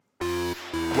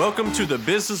Welcome to the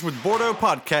Business with Bordeaux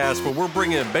podcast, where we're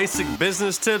bringing basic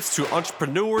business tips to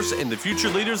entrepreneurs and the future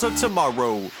leaders of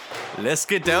tomorrow. Let's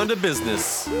get down to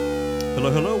business.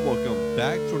 Hello. Welcome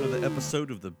back to another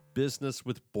episode of the Business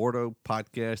with Bordeaux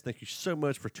podcast. Thank you so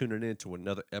much for tuning in to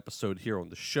another episode here on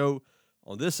the show.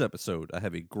 On this episode, I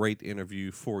have a great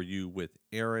interview for you with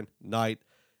Erin Knight.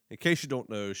 In case you don't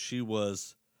know, she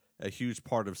was a huge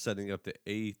part of setting up the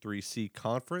A3C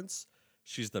conference.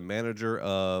 She's the manager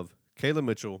of Kayla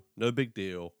Mitchell, No Big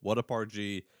Deal, What Up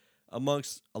RG,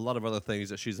 amongst a lot of other things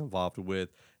that she's involved with.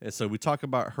 And so we talk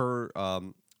about her,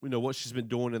 what she's been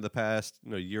doing in the past,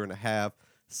 year and a half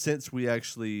since we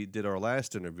actually did our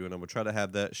last interview. And I'm going to try to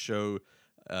have that show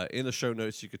in the show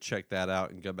notes. You could check that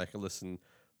out and go back and listen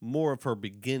more of her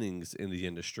beginnings in the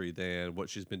industry than what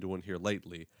she's been doing here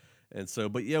lately. And so,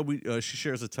 but yeah, she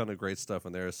shares a ton of great stuff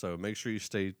in there. So make sure you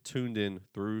stay tuned in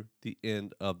through the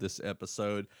end of this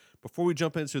episode. Before we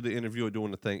jump into the interview, I do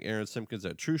want to thank Aaron Simpkins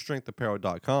at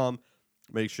TrueStrengthApparel.com.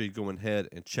 Make sure you go ahead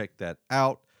and check that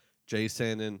out. Jay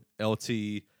Sandon,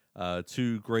 LT,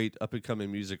 two great up-and-coming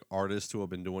music artists who have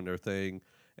been doing their thing.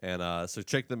 And so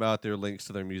check them out. Their links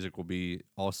to their music will be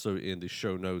also in the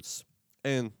show notes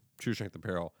and True Strength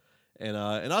Apparel. And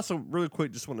also, really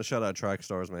quick, just want to shout out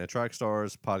Trackstars, man.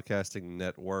 Trackstars Podcasting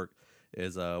Network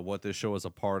is what this show is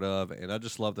a part of. And I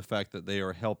just love the fact that they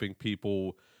are helping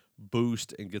people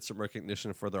boost and get some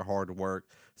recognition for their hard work.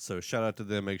 So shout out to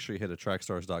them. Make sure you head to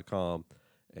trackstars.com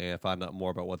and find out more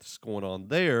about what's going on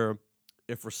there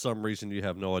if for some reason you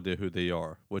have no idea who they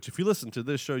are. Which, if you listen to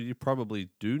this show, you probably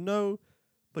do know,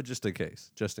 but just in case.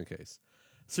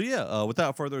 So yeah,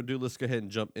 without further ado, let's go ahead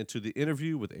and jump into the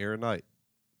interview with Erin Knight.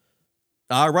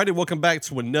 All righty, welcome back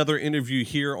to another interview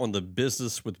here on the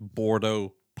Business with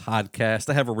Bordeaux podcast.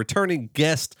 I have a returning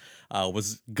guest.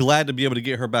 Was glad to be able to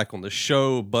get her back on the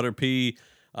show. Butter P,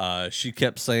 she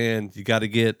kept saying, you got to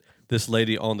get this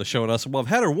lady on the show. And I said, well, I've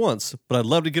had her once, but I'd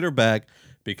love to get her back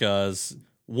because,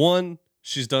 one,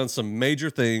 she's done some major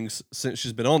things since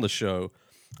she's been on the show.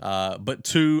 But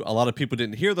two, a lot of people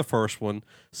didn't hear the first one.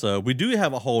 So we do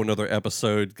have a whole another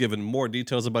episode giving more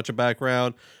details about your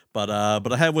background. But I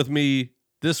have with me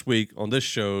this week on this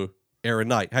show, Erin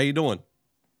Knight. How you doing?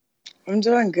 I'm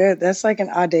doing good. That's like an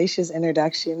audacious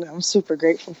introduction. I'm super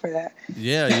grateful for that.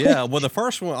 Yeah. Well, the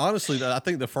first one, honestly, I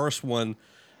think the first one,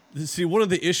 see, one of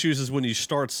the issues is when you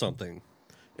start something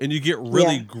and you get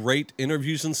really great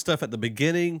interviews and stuff at the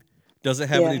beginning, doesn't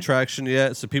have any traction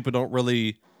yet, so people don't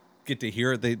really get to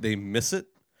hear it. They miss it.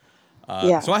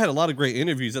 So I had a lot of great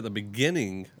interviews at the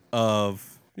beginning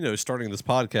of, starting this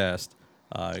podcast.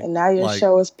 And now your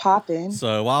show is popping.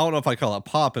 So I don't know if I call it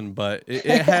popping, but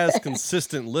it has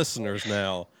consistent listeners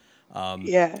now.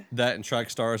 That and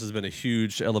Trackstars has been a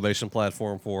huge elevation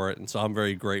platform for it. And so I'm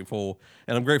very grateful.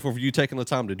 And I'm grateful for you taking the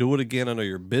time to do it again. I know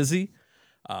you're busy.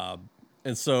 But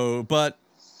I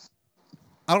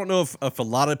don't know if a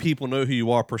lot of people know who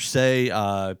you are per se.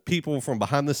 People from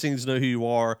behind the scenes know who you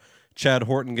are. Chad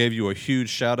Horton gave you a huge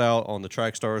shout out on the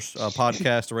Trackstars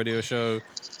podcast, the radio show.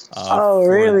 Oh,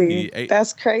 really?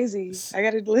 That's crazy. I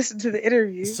got to listen to the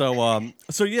interview. So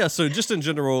just in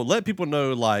general, let people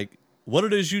know like what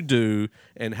it is you do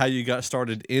and how you got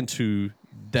started into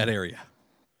that area.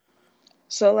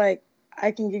 So like,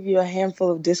 I can give you a handful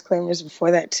of disclaimers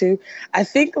before that too. I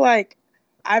think like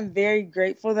I'm very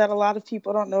grateful that a lot of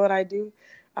people don't know what I do.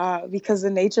 Because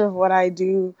the nature of what I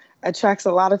do attracts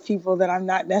a lot of people that I'm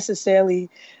not necessarily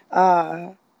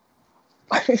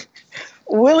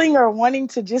willing or wanting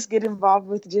to just get involved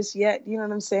with just yet. You know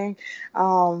what I'm saying?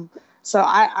 So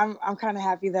I'm kind of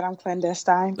happy that I'm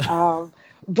clandestine.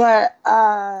 But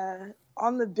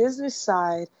on the business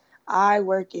side, I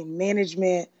work in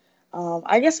management.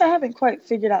 I guess I haven't quite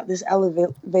figured out this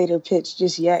elevator pitch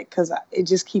just yet because it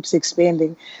just keeps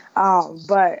expanding.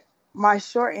 But my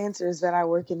short answer is that I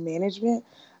work in management.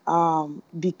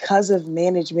 Because of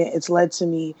management, it's led to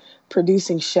me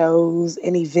producing shows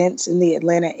and events in the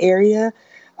Atlanta area.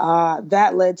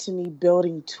 That led to me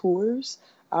building tours.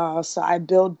 So I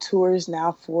build tours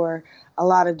now for a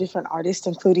lot of different artists,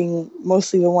 including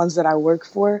mostly the ones that I work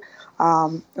for.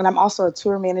 And I'm also a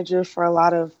tour manager for a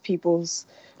lot of people's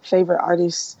favorite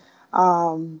artists.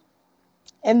 And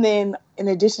then in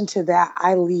addition to that,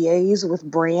 I liaise with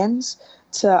brands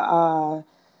to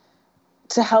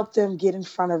help them get in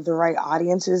front of the right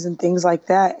audiences and things like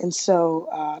that. And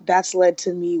so that's led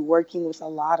to me working with a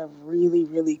lot of really,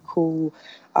 really cool,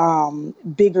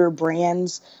 bigger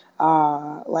brands.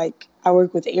 Like I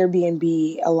work with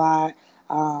Airbnb a lot.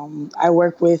 I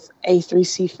work with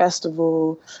A3C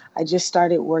Festival. I just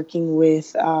started working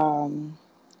with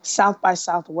South by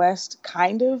Southwest,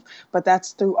 kind of, but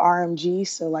that's through RMG.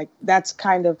 So like that's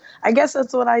kind of, I guess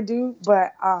that's what I do.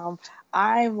 But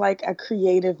I'm like a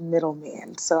creative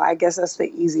middleman. So I guess that's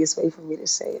the easiest way for me to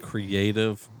say it.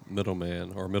 Creative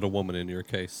middleman or middlewoman in your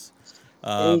case.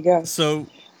 There you go. So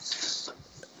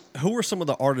who are some of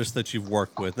the artists that you've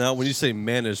worked with? Now, when you say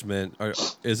management,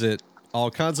 is it all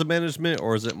kinds of management,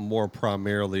 or is it more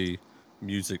primarily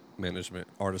music management,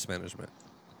 artist management?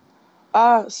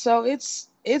 So it's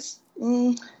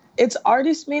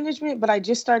artist management, but I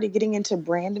just started getting into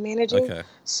brand managing. Okay.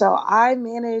 So I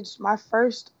managed my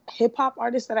first hip hop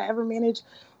artist that I ever managed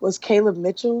was Caleb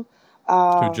Mitchell,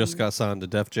 who just got signed to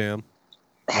Def Jam.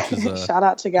 Which is shout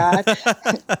out to God.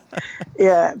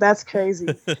 Yeah, that's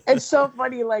crazy. It's so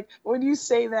funny. Like when you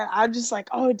say that, I'm just like,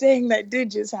 oh dang, that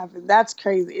did just happen. That's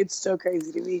crazy. It's so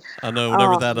crazy to me. I know.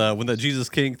 Whenever that when that Jesus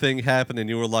King thing happened, and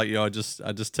you were like, "Yo, I just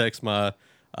text my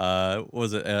what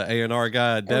was it A&R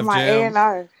guy at Def My Jam."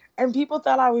 A&R. And people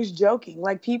thought I was joking.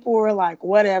 Like people were like,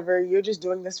 whatever, you're just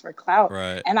doing this for clout.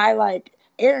 Right. And I like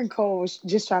Aaron Cole was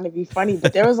just trying to be funny,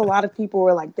 but there was a lot of people who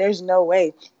were like, there's no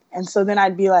way. And so then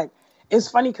I'd be like, it's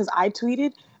funny because I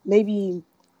tweeted maybe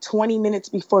 20 minutes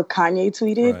before Kanye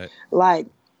tweeted, Right. like,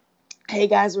 hey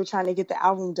guys, we're trying to get the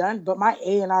album done. But my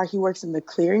A&R, he works in the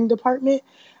clearing department.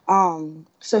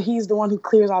 So he's the one who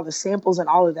clears all the samples and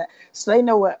all of that. So they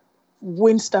know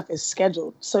when stuff is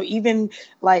scheduled. So even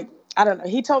like, I don't know,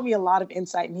 he told me a lot of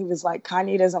insight, and he was like,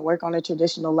 Kanye doesn't work on a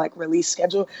traditional like release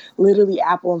schedule. Literally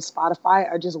Apple and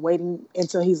Spotify are just waiting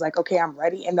until he's like, okay, I'm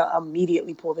ready, and they'll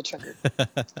immediately pull the trigger.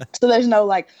 So there's no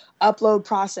like upload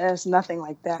process, nothing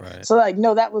like that. Right. So like,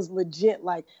 no, that was legit.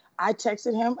 Like I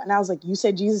texted him and I was like, you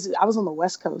said Jesus, I was on the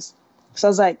West Coast. So I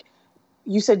was like,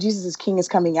 you said Jesus is King is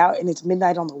coming out and it's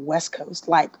midnight on the West Coast.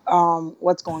 Like,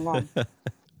 what's going on?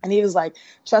 And he was like,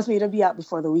 trust me, it'll be out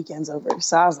before the weekend's over.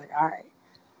 So I was like, all right.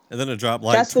 And then it dropped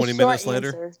like 20 minutes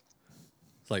later. It's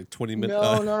like 20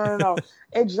 minutes. No.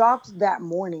 It dropped that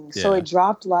morning. So it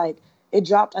dropped I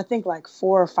think like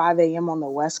 4 or 5 a.m. on the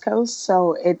West Coast.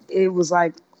 So it was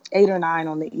like 8 or 9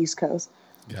 on the East Coast.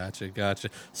 Gotcha.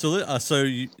 So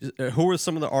who were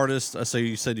some of the artists? So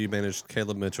you said you managed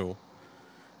Caleb Mitchell,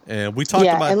 and we talked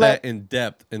about that in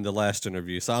depth in the last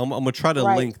interview. So I'm gonna try to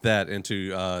link that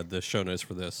into the show notes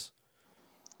for this.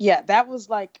 Yeah, that was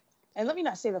like, and let me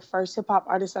not say the first hip hop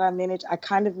artist that I managed. I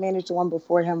kind of managed one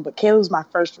before him, but Caleb's my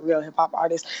first real hip hop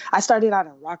artist. I started out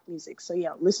in rock music, so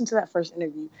yeah, listen to that first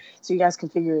interview so you guys can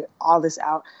figure all this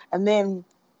out. And then,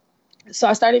 so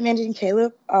I started managing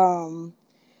Caleb.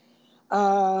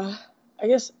 I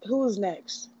guess who was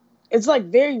next? It's like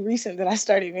very recent that I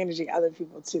started managing other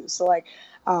people too. So like,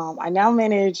 I now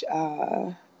manage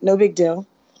No Big Deal,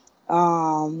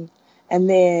 and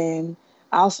then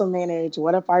I also manage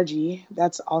What Up RG.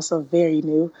 That's also very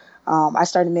new. I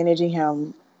started managing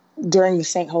him during the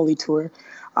St. Holy tour.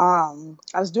 I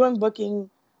was doing booking.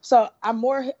 So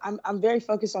I'm very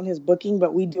focused on his booking,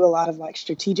 but we do a lot of like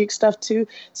strategic stuff too.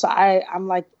 So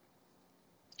I'm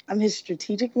his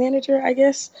strategic manager, I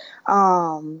guess.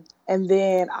 And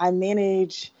then I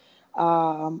manage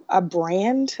a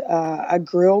brand, a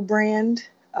grill brand,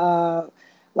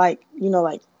 like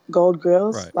Gold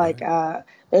Grills.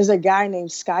 There's a guy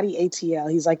named Scotty ATL.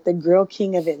 He's like the grill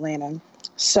king of Atlanta.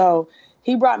 So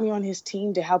he brought me on his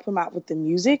team to help him out with the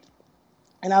music.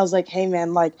 And I was like, hey,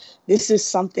 man, like, this is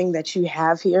something that you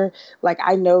have here. Like,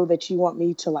 I know that you want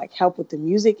me to, like, help with the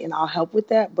music, and I'll help with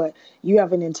that. But you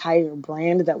have an entire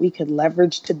brand that we could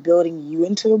leverage to building you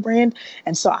into a brand.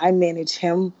 And so I manage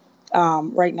him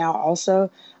right now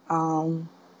also. And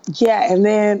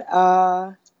then,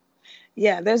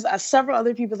 there's several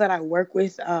other people that I work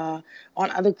with on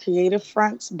other creative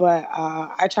fronts, but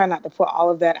I try not to put all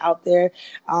of that out there.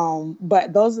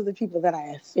 But those are the people that I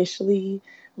officially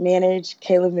manage: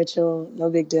 Caleb Mitchell, No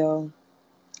Big Deal,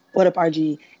 What Up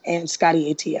RG, and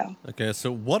Scotty ATL. Okay, so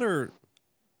what are,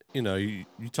 you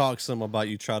talk some about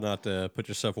you try not to put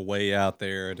yourself way out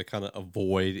there to kind of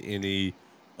avoid any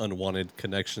unwanted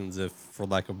connections, if for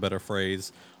lack of a better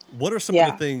phrase. What are some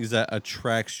of the things that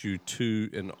attracts you to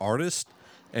an artist?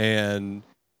 And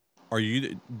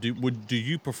do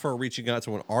you prefer reaching out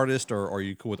to an artist, or are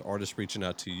you cool with artists reaching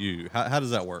out to you? How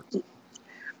does that work?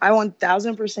 I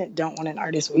 1000% don't want an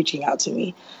artist reaching out to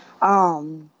me.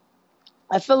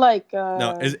 I feel like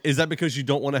now is that because you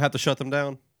don't want to have to shut them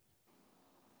down?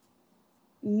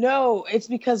 No, it's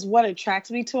because what attracts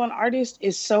me to an artist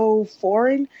is so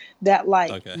foreign that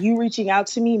you reaching out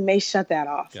to me may shut that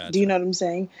off. Gotcha. Do you know what I'm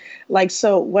saying? Like,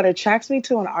 so what attracts me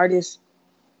to an artist,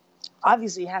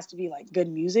 obviously it has to be like good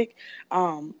music.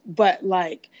 But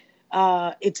like,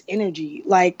 it's energy.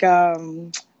 Like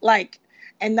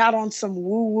and not on some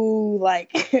woo woo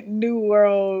like new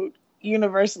world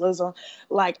universalism.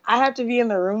 Like I have to be in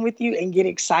the room with you and get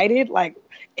excited. Like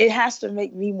it has to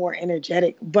make me more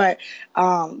energetic. But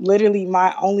literally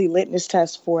my only litmus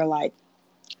test for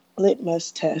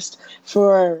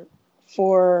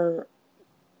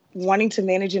wanting to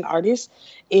manage an artist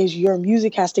is your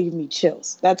music has to give me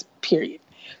chills. That's period.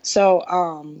 So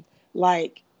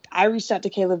like I reached out to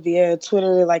Caleb via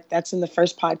Twitter, like that's in the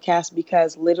first podcast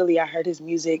because literally I heard his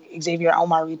music. Xavier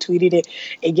Omar retweeted it.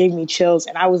 It gave me chills,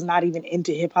 and I was not even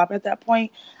into hip hop at that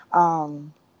point.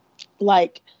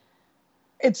 Like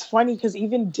it's funny because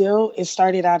even Dill, it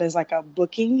started out as like a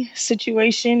booking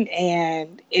situation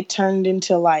and it turned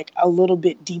into like a little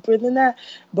bit deeper than that.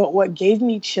 But what gave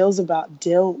me chills about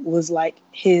Dill was like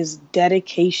his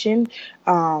dedication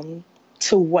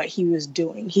to what he was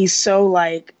doing. He's so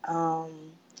like,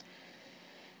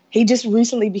 he just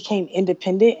recently became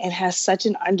independent and has such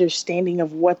an understanding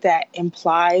of what that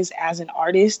implies as an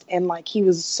artist. And like he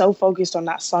was so focused on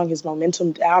not slowing his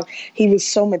momentum down. He was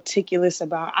so meticulous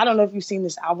about, I don't know if you've seen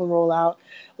this album roll out.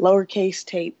 Lowercase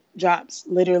Tape drops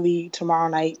literally tomorrow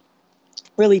night,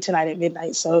 really tonight at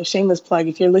midnight. So shameless plug.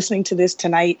 If you're listening to this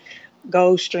tonight,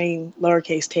 go stream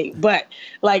Lowercase Tape. But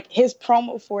like his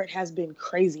promo for it has been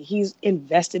crazy. He's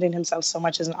invested in himself so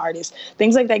much as an artist.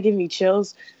 Things like that give me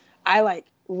chills. I like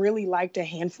really liked a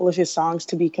handful of his songs,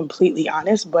 to be completely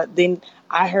honest, but then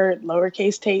I heard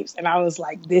Lowercase Tapes and I was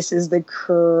like, this is the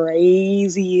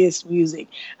craziest music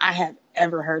I have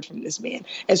ever heard from this man.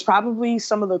 It's probably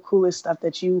some of the coolest stuff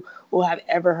that you will have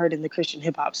ever heard in the Christian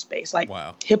hip hop space. Like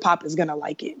Wow. hip hop is gonna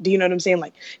like it. Do you know what I'm saying?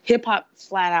 Like hip hop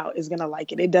flat out is gonna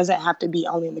like it. It doesn't have to be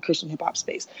only in the Christian hip hop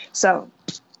space. So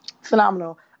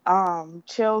phenomenal.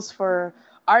 Chills for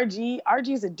RG.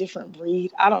 RG is a different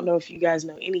breed. I don't know if you guys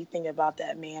know anything about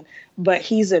that man, but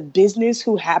he's a business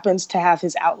who happens to have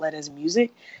his outlet as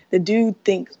music. The dude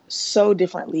thinks so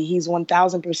differently. He's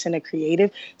 1000% a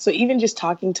creative. So even just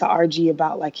talking to RG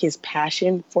about like his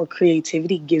passion for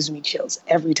creativity gives me chills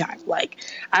every time. Like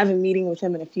I have a meeting with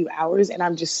him in a few hours and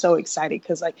I'm just so excited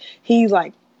because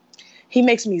he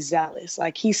makes me zealous.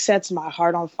 Like he sets my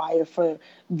heart on fire for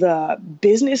the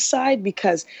business side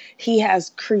because he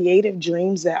has creative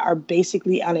dreams that are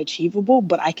basically unachievable,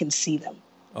 but I can see them.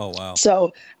 Oh, wow.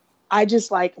 So I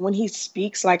just like when he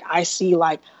speaks, like I see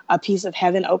like a piece of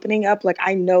heaven opening up. Like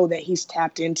I know that he's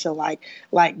tapped into like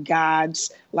God's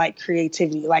like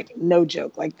creativity. Like no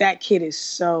joke. Like that kid is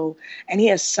so, and he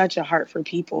has such a heart for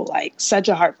people. Like such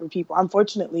a heart for people.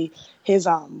 Unfortunately, his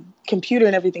computer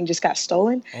and everything just got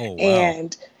stolen. Oh, wow.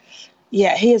 And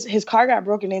yeah, his car got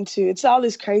broken into. It's all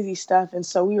this crazy stuff. And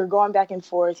so we were going back and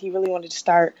forth. He really wanted to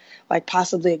start like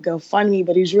possibly a GoFundMe,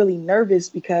 but he was really nervous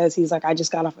because he's like, I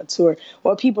just got off a tour.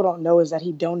 What people don't know is that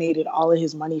he donated all of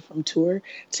his money from tour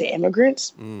to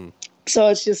immigrants. So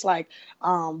it's just like,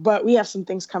 but we have some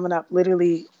things coming up.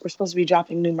 Literally, we're supposed to be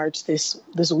dropping new merch this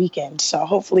weekend. So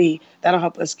hopefully that'll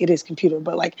help us get his computer.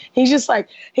 But like, he's just like,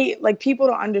 people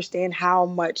don't understand how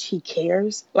much he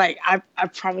cares. Like, I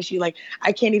promise you, like,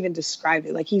 I can't even describe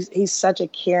it. Like, he's such a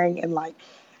caring and like,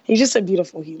 he's just a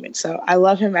beautiful human. So I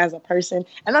love him as a person.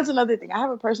 And that's another thing. I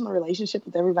have a personal relationship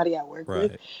with everybody I work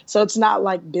with. So it's not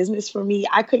like business for me.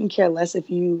 I couldn't care less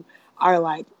if you are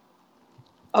like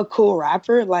a cool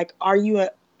rapper. Like, are you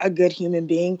a good human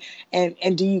being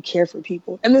and do you care for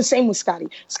people? And the same with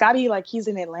Scotty, like he's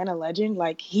an Atlanta legend.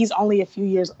 Like he's only a few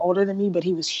years older than me, but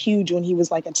he was huge when he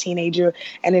was like a teenager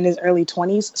and in his early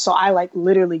 20s. So I like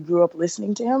literally grew up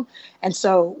listening to him. And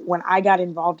so when I got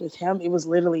involved with him, it was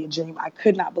literally a dream. I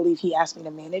could not believe he asked me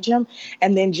to manage him.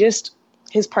 And then just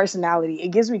his personality, it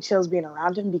gives me chills being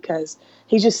around him because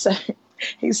he's just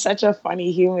he's such a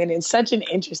funny human and such an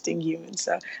interesting human.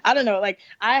 So I don't know, like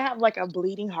I have like a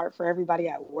bleeding heart for everybody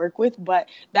I work with, but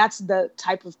that's the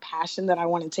type of passion that I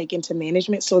want to take into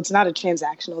management. So it's not a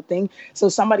transactional thing. So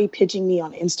somebody pitching me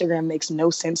on Instagram makes no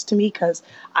sense to me because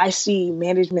I see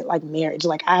management like marriage.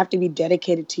 Like I have to be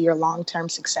dedicated to your long-term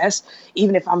success,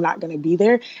 even if I'm not going to be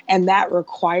there. And that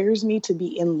requires me to be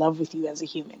in love with you as a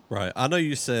human. Right. I know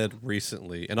you said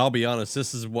recently, and I'll be honest,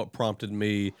 this is what prompted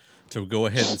me to go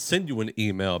ahead and send you an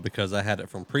email because I had it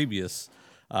from previous.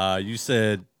 You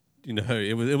said,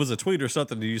 it was a tweet or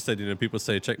something that you said, people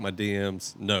say, check my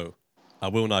DMs. No, I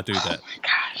will not do that. Oh my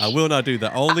gosh. I will not do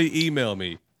that. Only email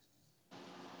me.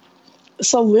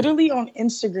 So literally on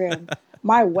Instagram,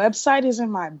 my website is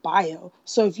in my bio.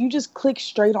 So if you just click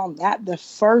straight on that, the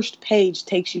first page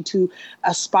takes you to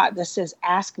a spot that says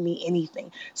ask me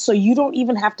anything. So you don't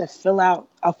even have to fill out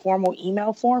a formal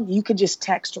email form. You could just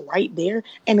text right there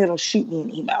and it'll shoot me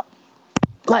an email.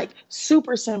 Like,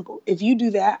 super simple. If you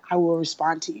do that, I will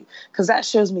respond to you because that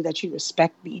shows me that you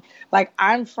respect me. Like,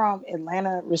 I'm from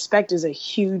Atlanta. Respect is a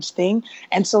huge thing.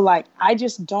 And so, like, I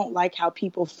just don't like how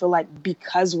people feel like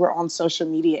because we're on social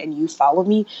media and you follow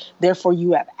me, therefore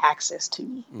you have access to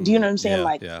me. Do you know what I'm saying? Yeah,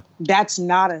 Like, yeah. that's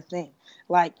not a thing.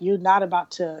 Like, you're not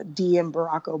about to DM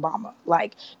Barack Obama.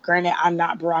 Like, granted, I'm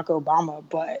not Barack Obama,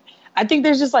 but I think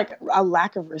there's just like a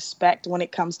lack of respect when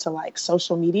it comes to like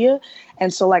social media.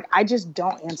 And so, like, I just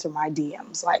don't answer my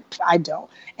DMs. Like, I don't.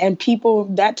 And people,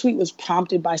 that tweet was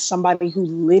prompted by somebody who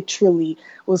literally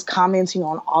was commenting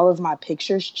on all of my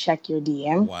pictures. Check your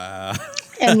DM. Wow.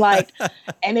 And like,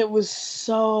 and it was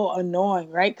so annoying,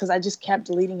 right? Because I just kept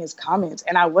deleting his comments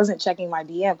and I wasn't checking my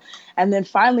DM. And then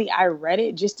finally I read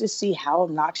it just to see how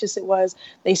obnoxious it was.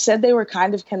 They said they were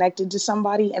kind of connected to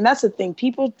somebody. And that's the thing.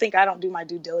 People think I don't do my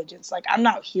due diligence. Like, I'm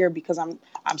not here because I'm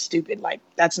stupid. Like,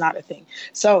 that's not a thing.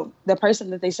 So the person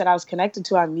that they said I was connected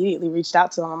to, I immediately reached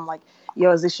out to them. I'm like,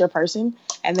 yo, is this your person?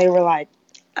 And they were like,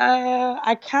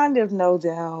 I kind of know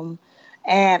them.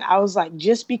 And I was like,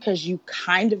 just because you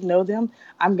kind of know them,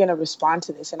 I'm going to respond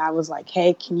to this. And I was like,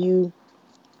 hey, can you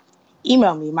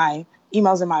email me? My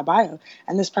email's in my bio.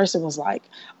 And this person was like,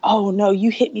 oh, no,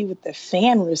 you hit me with the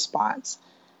fan response.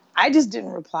 I just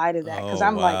didn't reply to that because Oh,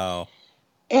 I'm like, wow.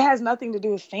 it has nothing to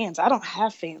do with fans. I don't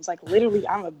have fans. Like, literally,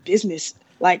 I'm a business.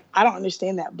 Like, I don't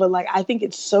understand that. But like, I think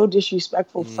it's so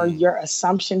disrespectful for your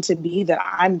assumption to be that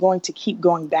I'm going to keep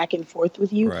going back and forth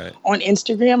with you Right. on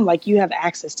Instagram. Like, you have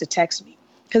access to text me.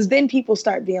 Because then people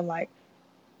start being like,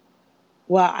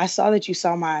 well, I saw that you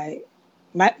saw my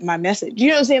message. You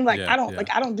know what I'm saying? Like, Yeah, yeah.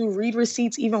 I don't do read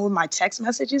receipts even with my text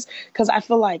messages because I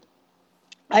feel like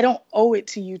I don't owe it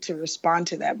to you to respond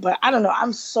to that. But I don't know.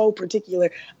 I'm so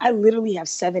particular. I literally have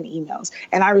 7 emails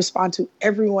and I respond to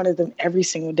every one of them every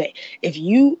single day. If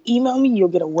you email me, you'll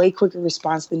get a way quicker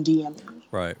response than DMing me.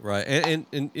 Right, right.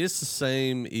 And it's the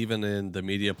same even in the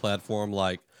media platform.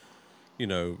 Like, you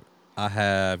know,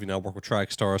 I work with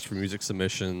Track Stars for music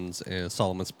submissions and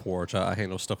Solomon's Porch. I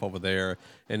handle stuff over there.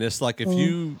 And it's like if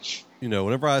you,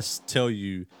 whenever I tell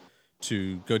you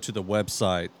to go to the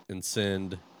website and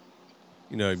submit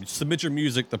your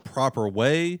music the proper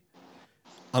way,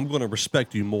 I'm going to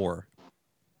respect you more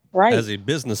Right. as a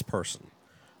business person.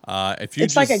 If you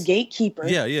It's like a just gatekeeper.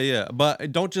 yeah,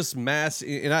 but don't just mass.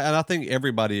 And I think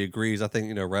everybody agrees. I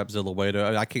think Rapzilla,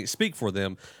 Wado. I can't speak for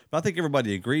them, but I think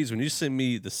everybody agrees. When you send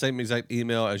me the same exact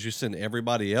email as you send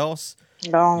everybody else,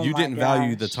 Oh you my didn't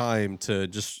value the gosh. time to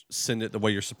just send it the way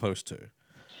you're supposed to.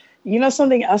 You know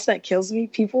something else that kills me?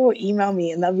 People will email me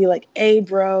and they'll be like, hey,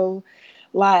 bro,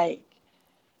 like,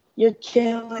 you're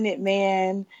killing it,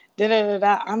 man. Da, da, da,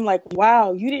 da. I'm like,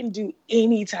 wow, you didn't do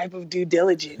any type of due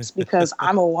diligence because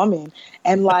I'm a woman.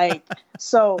 And like,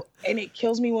 so, and it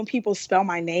kills me when people spell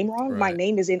my name wrong. My Right.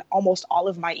 name is in almost all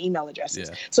of my email addresses.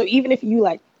 Yeah. So even if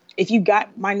you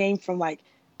got my name from like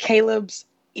Caleb's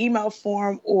email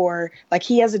form or like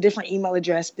he has a different email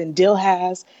address than Dill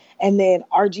has, and then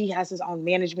RG has his own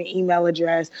management email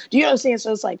address. Do you know what I'm saying?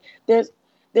 So it's like, there's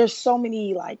so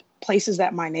many like places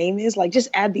that my name is, like, just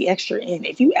add the extra in.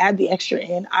 If you add the extra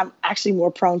in, I'm actually more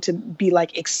prone to be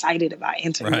like excited about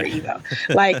entering your Right. email.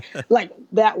 like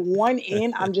that one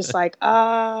in, I'm just like,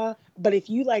 but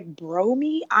if you like bro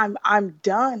me, I'm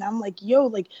done. I'm like, yo,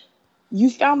 like, you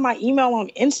found my email on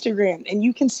Instagram and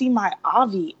you can see my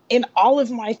Avi in all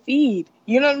of my feed.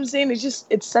 You know what I'm saying?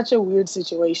 It's such a weird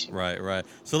situation. Right, right.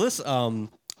 So let's so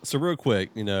real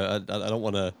quick, I don't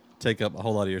want to take up a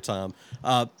whole lot of your time.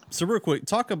 So real quick,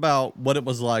 talk about what it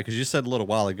was like, because you said a little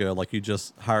while ago, like you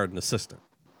just hired an assistant.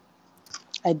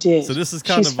 I did. So this is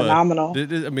kind She's of phenomenal.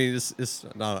 I mean, it's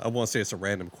not, I won't say it's a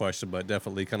random question, but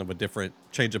definitely kind of a different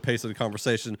change of pace of the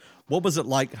conversation. What was it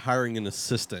like hiring an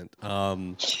assistant?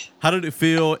 How did it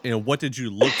feel, and what did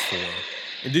you look for?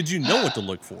 And did you know what to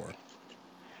look for?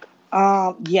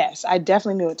 Yes, I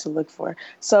definitely knew what to look for.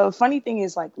 So funny thing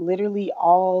is, like, literally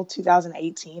all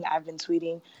 2018, I've been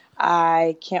tweeting,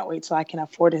 I can't wait till I can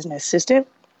afford an assistant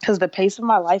because the pace of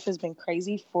my life has been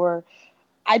crazy for,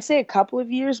 I'd say, a couple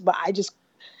of years, but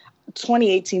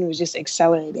 2018 was just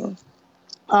accelerating.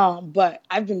 But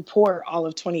I've been poor all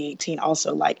of 2018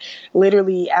 also. Like,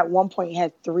 literally at one point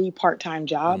had 3 part-time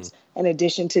jobs in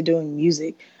addition to doing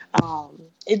music.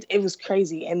 It was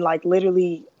crazy. And like,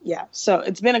 literally, yeah. So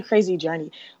it's been a crazy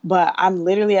journey, but I'm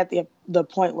literally at the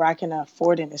point where I can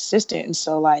afford an assistant. And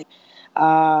so like,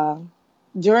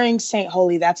 during St.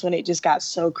 Holy, that's when it just got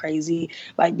so crazy.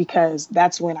 Like, because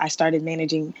that's when I started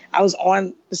managing. I was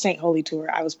on the St. Holy tour.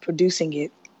 I was producing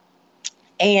it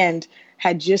and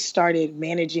had just started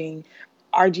managing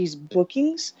RG's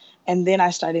bookings. And then I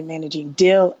started managing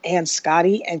Dill and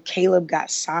Scotty, and Caleb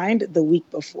got signed the week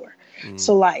before.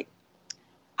 So like,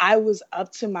 I was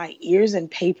up to my ears in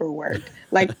paperwork.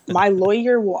 Like, my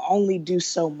lawyer will only do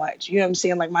so much. You know what I'm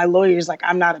saying? Like, my lawyer's like,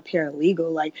 I'm not a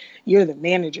paralegal. Like, you're the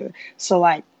manager. So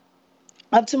like,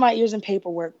 up to my ears in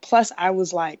paperwork. Plus, I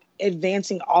was like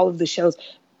advancing all of the shows.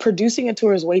 Producing a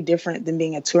tour is way different than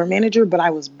being a tour manager, but I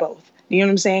was both. You know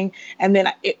what I'm saying? And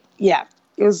then,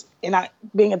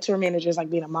 being a tour manager is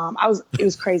like being a mom. It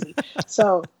was crazy.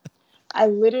 So I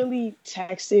literally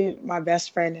texted my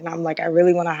best friend and I'm like, I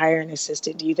really want to hire an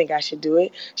assistant. Do you think I should do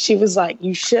it? She was like,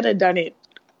 you should have done it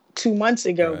 2 months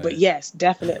ago, but yes,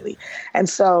 definitely. And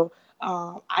so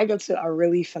I go to a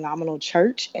really phenomenal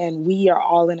church and we are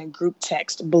all in a group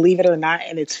text, believe it or not,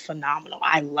 and it's phenomenal.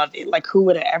 I love it. Like, who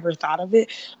would have ever thought of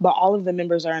it? But all of the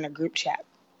members are in a group chat.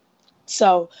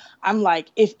 So I'm like,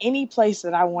 if any place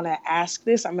that I want to ask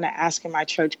this, I'm going to ask in my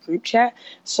church group chat.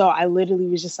 So I literally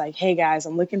was just like, hey guys,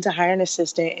 I'm looking to hire an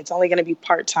assistant. It's only going to be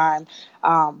part-time.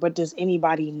 But does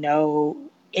anybody know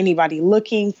anybody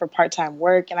looking for part-time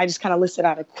work? And I just kind of listed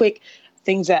out a quick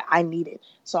things that I needed.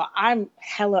 So I'm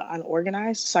hella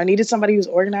unorganized. So I needed somebody who's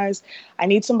organized. I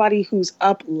need somebody who's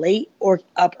up late or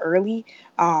up early.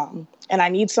 And I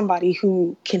need somebody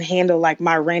who can handle like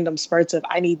my random spurts of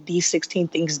I need these 16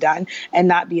 things done and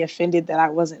not be offended that I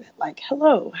wasn't like,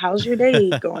 hello, how's your day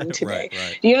going today?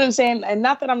 Right. You know what I'm saying? And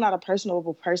not that I'm not a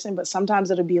personable person, but sometimes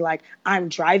it'll be like I'm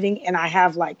driving and I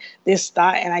have like this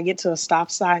thought and I get to a stop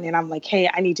sign and I'm like, hey,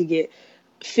 I need to get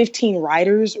 15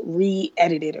 writers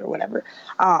re-edited or whatever.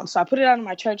 So I put it out in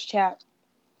my church chat.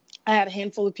 I had a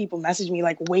handful of people message me,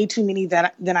 like way too many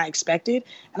than I expected.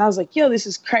 And I was like, yo, this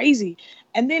is crazy.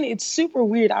 And then it's super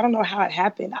weird. I don't know how it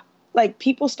happened. Like,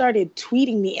 people started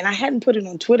tweeting me and I hadn't put it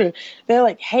on Twitter. They're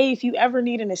like, hey, if you ever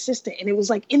need an assistant. And it was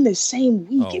like in the same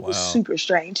week. It was super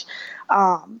strange.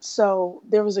 So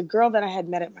there was a girl that I had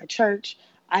met at my church.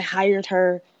 I hired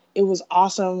her. It was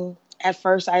awesome. At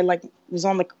first, I like was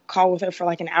on the call with her for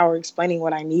like an hour explaining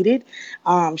what I needed.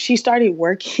 She started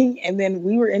working and then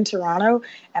we were in Toronto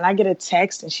and I get a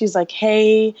text and she's like,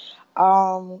 hey,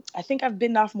 I think I've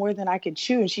bitten off more than I could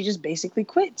chew. And she just basically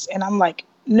quits. And I'm like,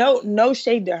 no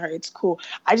shade to her. It's cool.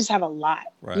 I just have a lot.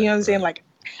 You know what I'm saying? Like,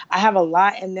 I have a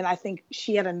lot. And then I think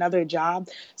she had another job.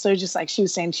 So it's just like she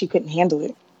was saying she couldn't handle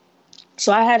it.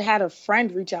 So I had a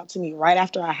friend reach out to me right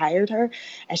after I hired her,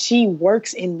 and she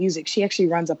works in music. She actually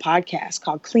runs a podcast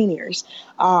called Clean Ears.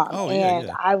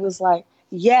 I was like,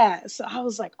 yeah. So I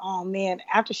was like, oh man,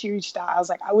 after she reached out, I was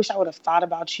like, I wish I would have thought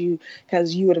about you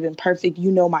because you would have been perfect.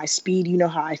 You know my speed, you know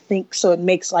how I think. So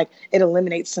it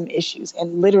eliminates some issues.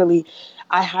 And literally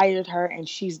I hired her and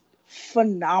she's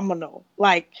phenomenal.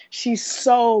 Like, she's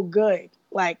so good.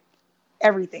 Like,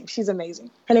 everything. She's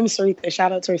amazing. Her name is Saritha.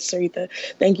 Shout out to her, Saritha.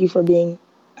 Thank you for being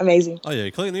amazing. Oh yeah,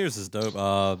 Clean Ears is dope.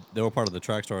 They were part of the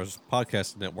Trackstars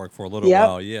podcast network for a little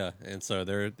while, yeah. And so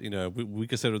they're, we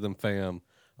consider them fam.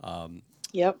 In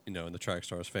the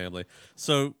Trackstars family.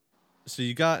 So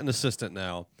you got an assistant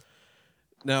now.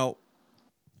 Now,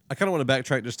 I kind of want to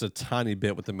backtrack just a tiny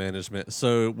bit with the management.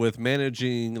 So with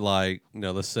managing, like,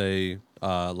 let's say,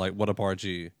 like What Up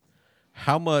RG,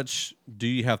 how much do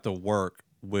you have to work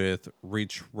with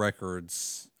Reach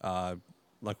Records,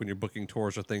 like when you're booking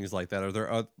tours or things like that? Are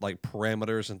there like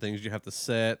parameters and things you have to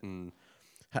set, and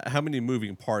how many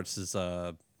moving parts is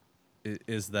that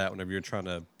whenever you're trying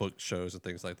to book shows and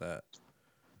things like that?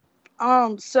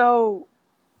 So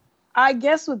I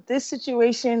guess with this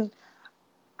situation,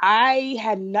 it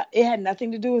had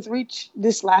nothing to do with Reach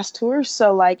this last tour.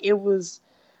 So like, it was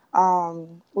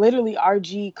literally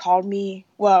RG called me.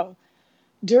 Well,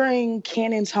 during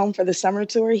Cannon's Home for the Summer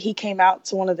tour, he came out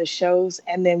to one of the shows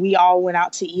and then we all went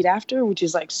out to eat after, which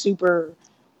is like super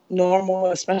normal,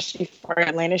 especially for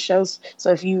Atlanta shows.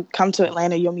 So if you come to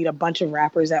Atlanta, you'll meet a bunch of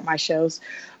rappers at my shows.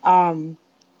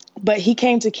 But he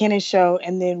came to Cannon's show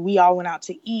and then we all went out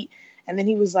to eat. And then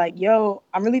he was like, yo,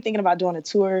 I'm really thinking about doing a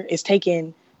tour. It's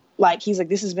taken, like, he's like,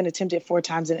 this has been attempted 4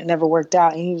 times and it never worked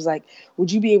out. And he was like,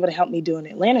 would you be able to help me do an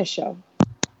Atlanta show?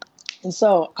 And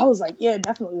so I was like, yeah,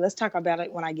 definitely. Let's talk about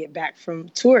it when I get back from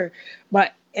tour.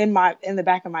 But in the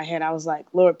back of my head, I was like,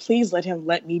 Lord, please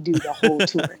let me do the whole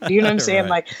tour. You know what I'm saying?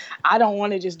 Like, I don't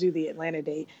want to just do the Atlanta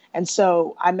date. And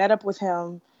so I met up with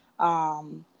him,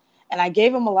 and I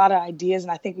gave him a lot of ideas,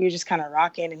 and I think we were just kind of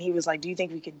rocking. And he was like, do you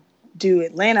think we could do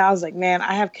Atlanta? I was like, man,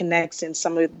 I have connects in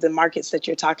some of the markets that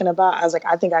you're talking about. I was like,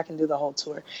 I think I can do the whole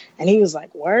tour. And he was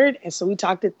like, word. And so we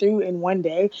talked it through in one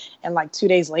day. And like 2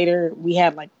 days later,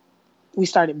 we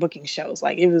started booking shows.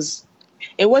 Like,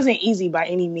 it wasn't easy by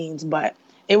any means, but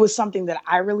it was something that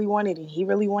I really wanted and he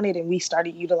really wanted, and we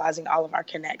started utilizing all of our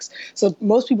connects. So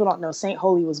most people don't know St.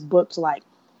 Holy was booked like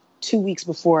 2 weeks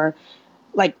before,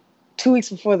 like 2 weeks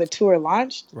before the tour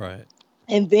launched. Right.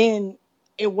 And then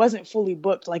it wasn't fully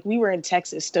booked. Like we were in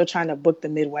Texas still trying to book the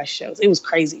Midwest shows. It was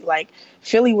crazy. Like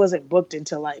Philly wasn't booked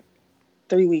until like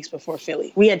 3 weeks before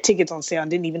Philly. We had tickets on sale and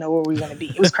didn't even know where we were going to be.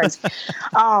 It was crazy.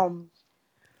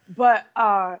 But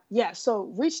yeah,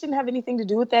 so Reach didn't have anything to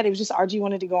do with that. It was just RG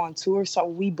wanted to go on tour, so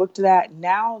we booked that.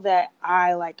 Now that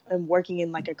I like am working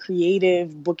in like a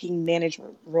creative booking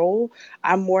management role,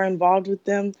 I'm more involved with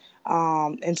them.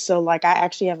 And so like I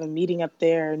actually have a meeting up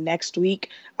there next week,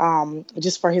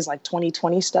 just for his like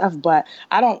 2020 stuff. But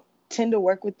I don't tend to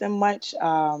work with them much.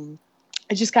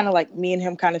 It's just kind of like me and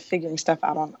him kind of figuring stuff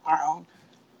out on our own.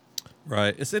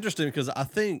 Right. It's interesting because I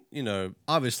think,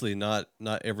 obviously not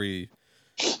every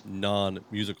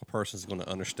non-musical person is going to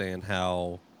understand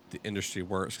how the industry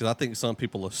works, because I think some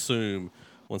people assume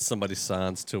when somebody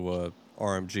signs to a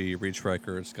RMG, Reach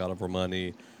Records, God Over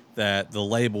Money, that the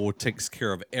label takes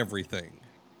care of everything.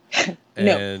 No.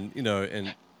 And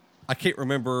and I can't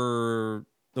remember,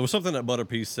 there was something that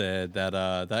Butterpiece said that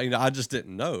I just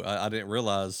didn't know. I didn't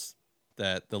realize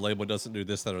that the label doesn't do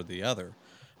this, that, or the other.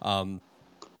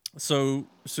 So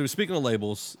speaking of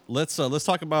labels, let's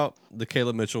talk about the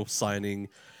Caleb Mitchell signing.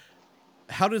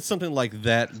 How did something like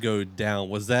that go down?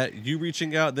 Was that you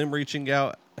reaching out, them reaching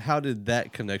out? How did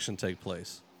that connection take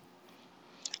place?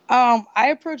 I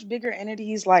approach bigger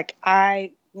entities like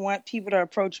I want people to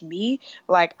approach me.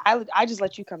 Like I just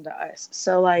let you come to us.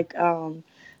 So like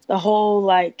the whole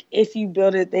like if you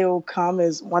build it, they will come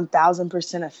is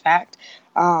 1000% a fact.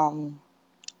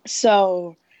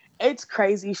 So it's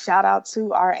crazy. Shout out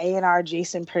to our A&R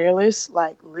Jason Peerless.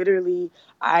 Like literally,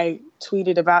 I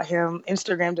tweeted about him,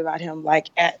 Instagrammed about him like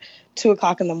at 2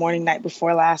 o'clock in the morning, night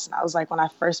before last. And I was like, when I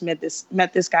first met this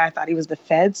guy, I thought he was the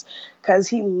feds, because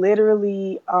he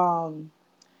literally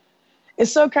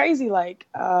it's so crazy. Like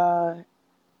our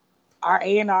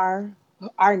A&R,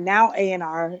 our now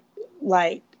A&R,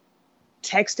 like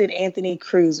texted Anthony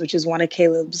Cruz, which is one of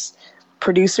Caleb's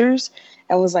producers,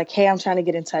 and was like, hey, I'm trying to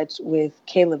get in touch with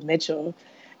Caleb Mitchell.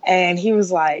 And he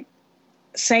was like,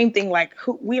 same thing, like,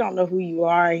 we don't know who you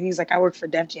are. And he's like, I work for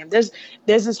Def Jam. There's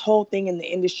this whole thing in the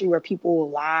industry where people will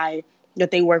lie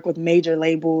that they work with major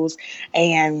labels,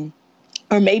 and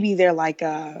or maybe they're like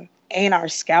A&R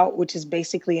scout, which is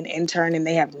basically an intern, and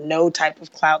they have no type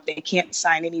of clout. They can't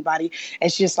sign anybody.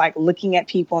 It's just like looking at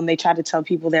people, and they try to tell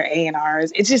people they're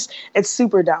A&Rs. It's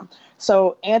super dumb.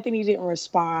 So Anthony didn't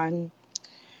respond.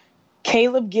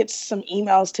 Caleb gets some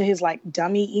emails to his like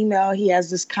dummy email. He has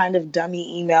this kind of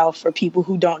dummy email for people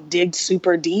who don't dig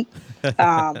super deep.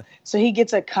 So he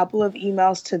gets a couple of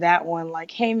emails to that one,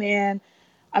 like, hey man,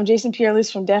 I'm Jason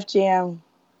Peerless from Def Jam.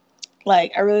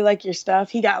 Like, I really like your stuff.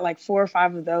 He got like 4 or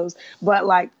 5 of those. But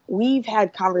like we've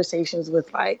had conversations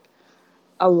with like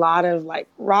a lot of like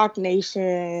Rock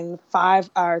Nation,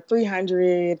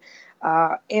 300,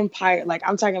 Empire. Like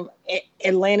I'm talking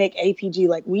Atlantic, APG.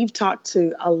 Like we've talked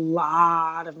to a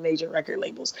lot of major record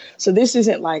labels. So this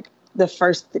isn't like the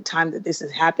first time that this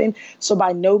has happened. So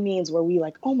by no means were we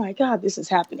like, oh my God, this is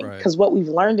happening. Because what we've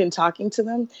learned in talking to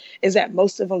them is that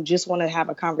most of them just want to have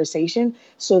a conversation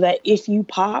so that if you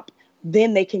pop,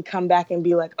 then they can come back and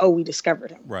be like, oh, we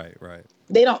discovered him. Right.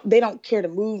 They don't care to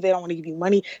move. They don't want to give you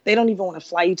money. They don't even want to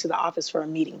fly you to the office for a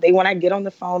meeting. They want to get on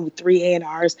the phone with 3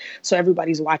 A&Rs so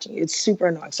everybody's watching. It's super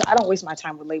annoying. So I don't waste my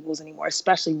time with labels anymore,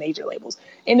 especially major labels.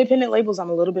 Independent labels, I'm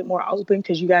a little bit more open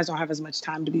because you guys don't have as much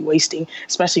time to be wasting,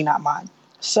 especially not mine.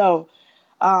 So,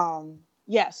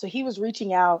 yeah, so he was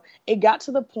reaching out. It got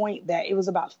to the point that it was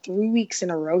about 3 weeks in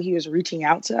a row he was reaching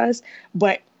out to us,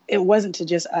 but it wasn't to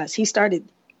just us. He started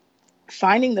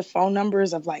finding the phone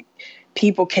numbers of like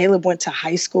people Caleb went to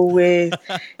high school with.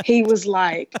 He was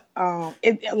like,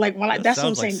 like when that's what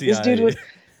I'm saying. CIA.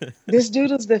 This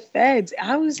dude was the feds.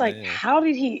 I was like, man, how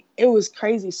did he? It was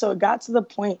crazy. So it got to the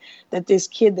point that this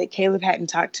kid that Caleb hadn't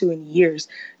talked to in years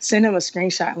sent him a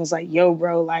screenshot and was like, yo,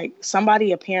 bro, like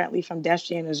somebody apparently from Def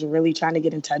Jam is really trying to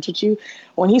get in touch with you.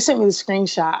 When he sent me the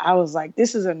screenshot, I was like,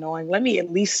 this is annoying. Let me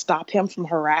at least stop him from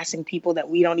harassing people that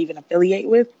we don't even affiliate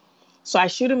with. So I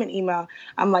shoot him an email.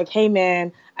 I'm like, hey,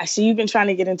 man, I see you've been trying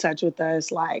to get in touch with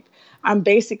us. Like, I'm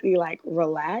basically like,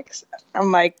 relax.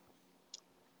 I'm like,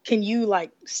 can you like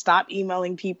stop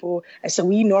emailing people? And so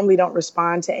we normally don't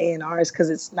respond to A&Rs because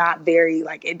it's not very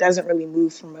like, it doesn't really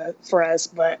move for us,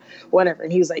 but whatever.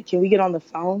 And he was like, can we get on the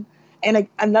phone? And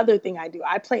another thing I do,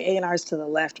 I play A&Rs to the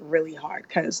left really hard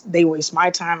because they waste my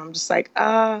time. I'm just like,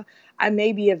 I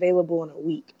may be available in a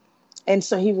week. And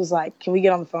so he was like, can we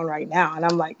get on the phone right now? And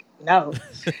I'm like, no.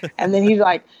 And then he'd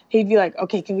be like,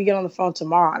 okay, can we get on the phone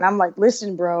tomorrow? And I'm like,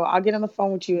 listen, bro, I'll get on the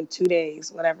phone with you in 2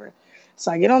 days, whatever.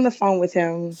 So I get on the phone with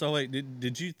him. So wait,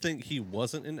 did you think he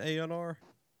wasn't in A&R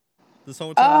this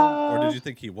whole time, or did Uh, you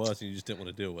think he was and you just didn't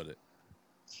want to deal with it?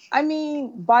 I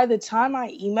mean, by the time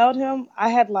I emailed him, I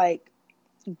had like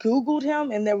Googled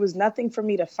him and there was nothing for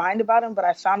me to find about him, but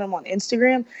I found him on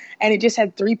Instagram and it just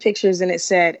had 3 pictures and it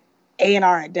said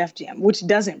A&R at Def Jam, which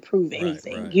doesn't prove Right,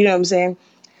 anything. right. You know what I'm saying?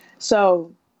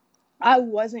 So I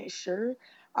wasn't sure.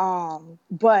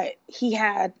 But he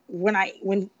had when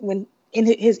in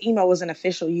his email was an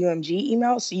official UMG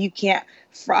email, so you can't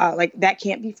like that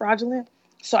can't be fraudulent.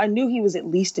 So I knew he was at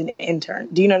least an intern.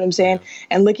 Do you know what I'm saying? Yeah.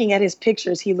 And looking at his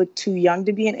pictures, he looked too young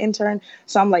to be an intern.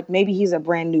 So I'm like, maybe he's a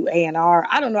brand new A&R.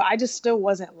 I don't know. I just still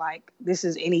wasn't like, this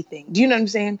is anything. Do you know what I'm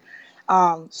saying?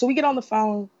 So we get on the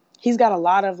phone. He's got a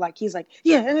lot of like, he's like,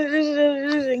 yeah,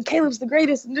 and Caleb's the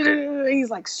greatest.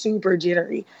 He's like super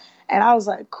jittery. And I was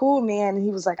like, cool, man. And he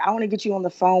was like, I want to get you on the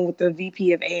phone with the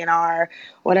VP of A&R,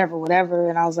 whatever, whatever.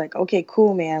 And I was like, okay,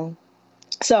 cool, man.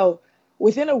 So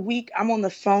within a week, I'm on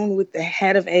the phone with the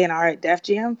head of A&R at Def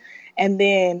Jam. And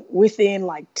then within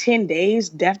like 10 days,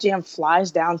 Def Jam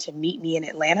flies down to meet me in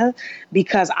Atlanta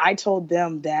because I told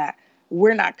them that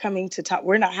we're not coming to talk.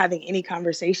 We're not having any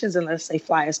conversations unless they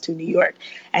fly us to New York.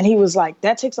 And he was like,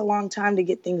 that takes a long time to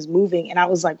get things moving. And I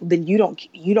was like, then you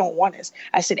don't want us.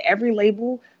 I said, every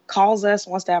label calls us,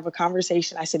 wants to have a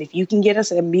conversation. I said, if you can get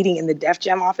us a meeting in the Def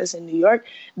Jam office in New York,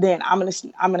 then I'm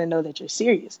gonna know that you're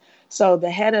serious. So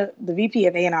the VP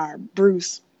of A&R,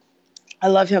 Bruce, I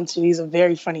love him too. He's a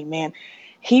very funny man.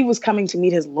 He was coming to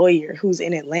meet his lawyer who's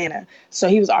in Atlanta. So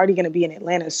he was already going to be in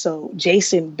Atlanta. So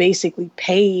Jason basically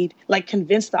paid, like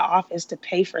convinced the office to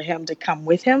pay for him to come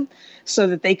with him so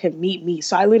that they could meet me.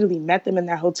 So I literally met them in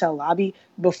their hotel lobby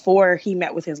before he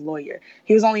met with his lawyer.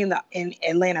 He was only in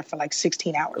Atlanta for like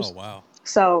 16 Oh hours. wow.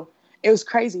 So it was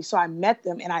crazy. So I met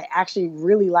them and I actually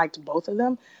really liked both of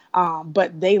them.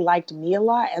 But they liked me a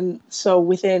lot. And so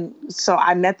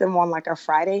I met them on like a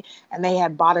Friday and they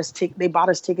bought us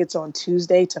tickets on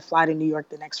Tuesday to fly to New York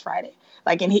the next Friday.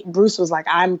 Like, and Bruce was like,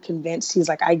 I'm convinced. He's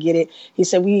like, I get it.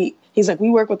 He's like, we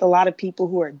work with a lot of people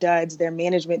who are duds. Their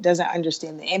management doesn't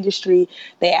understand the industry.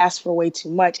 They ask for way too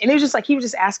much. And it was just like, he was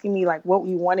just asking me like what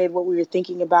we wanted, what we were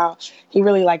thinking about. He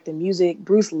really liked the music.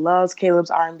 Bruce loves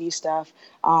Caleb's R&B stuff.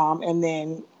 And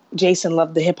then Jason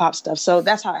loved the hip hop stuff. So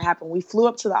that's how it happened. We flew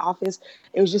up to the office.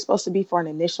 It was just supposed to be for an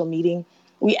initial meeting.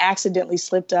 We accidentally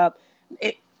slipped up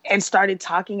and started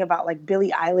talking about like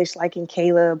Billie Eilish liking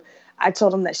Caleb. I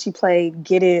told him that she played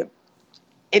Get It.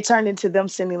 It turned into them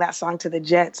sending that song to the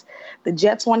Jets. The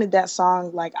Jets wanted that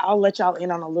song. Like, I'll let y'all in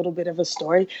on a little bit of a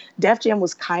story. Def Jam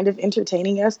was kind of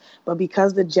entertaining us, but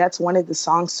because the Jets wanted the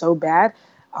song so bad,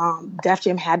 Def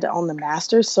Jam had to own the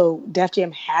master. So Def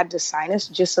Jam had to sign us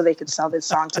just so they could sell this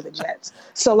song to the Jets.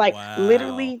 So, like, Wow.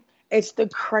 literally, it's the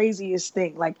craziest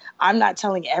thing. Like, I'm not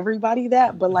telling everybody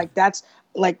that, but like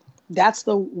that's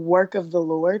the work of the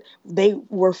Lord. They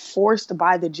were forced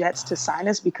by the Jets to sign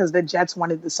us because the Jets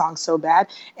wanted the song so bad,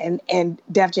 and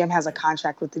Def Jam has a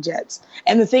contract with the Jets.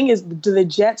 And the thing is, the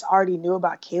Jets already knew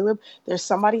about Caleb. There's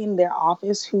somebody in their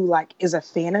office who like is a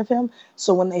fan of him.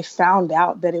 So when they found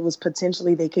out that it was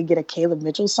potentially they could get a Caleb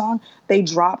Mitchell song, they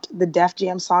dropped the Def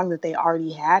Jam song that they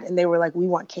already had, and they were like, "We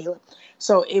want Caleb."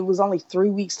 So it was only 3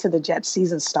 weeks to the Jets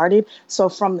season started. So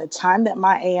from the time that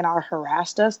my A&R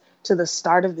harassed us to the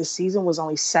start of the season was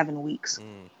only 7 weeks.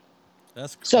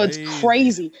 That's So it's crazy.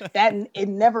 crazy that it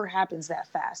never happens that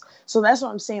fast. So that's what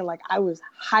I'm saying. Like, I was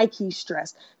high key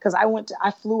stressed because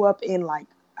I flew up in like,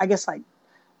 I guess like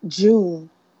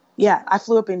June. Yeah, I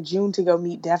flew up in June to go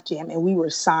meet Def Jam, and we were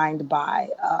signed by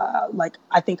like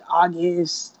I think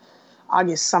August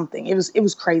something. It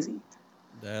was crazy,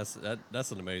 That's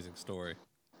an amazing story.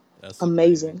 That's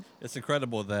amazing. amazing. It's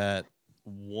incredible that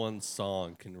one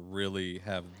song can really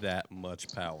have that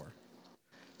much power.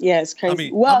 Yeah, it's I crazy.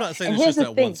 mean, I'm Well, not saying and it's here's just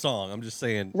the that one thing, song. I'm just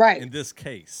saying right? in this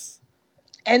case.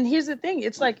 And here's the thing,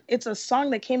 it's like it's a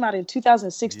song that came out in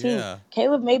 2016. Yeah.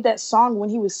 Caleb made that song when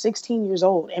he was 16 years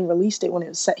old and released it when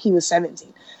he was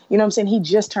 17. You know what I'm saying? He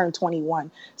just turned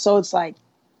 21. So it's like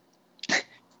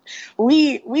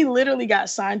we literally got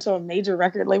signed to a major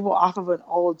record label off of an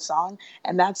old song,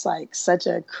 and that's like such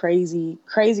a crazy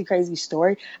crazy crazy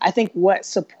story. I think what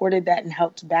supported that and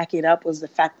helped back it up was the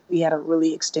fact that we had a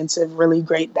really extensive, really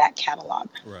great back catalog.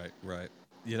 Right. Right.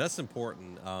 Yeah, that's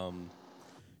important.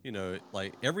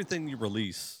 Like everything you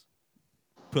release,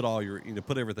 put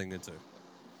everything into.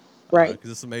 Right,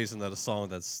 Because it's amazing that a song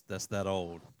that's that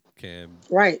old can.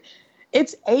 right.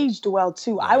 it's aged well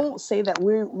too. Right. I won't say that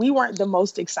we weren't the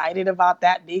most excited about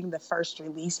that being the first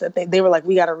release, that they were like,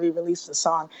 we got to re-release the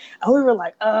song, and we were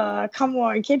like, come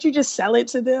on, can't you just sell it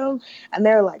to them? And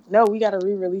they're like, no, we got to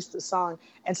re-release the song.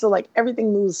 And so like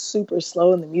everything moves super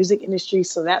slow in the music industry,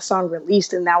 so that song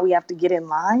released and now we have to get in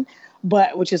line,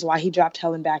 but which is why he dropped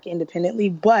Hell and Back independently.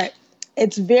 But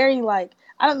it's very like,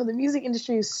 I don't know, the music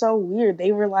industry is so weird.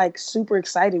 They were like super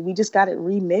excited. We just got it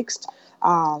remixed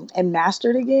and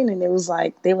mastered again. And it was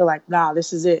like, they were like, nah,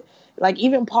 this is it. Like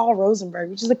even Paul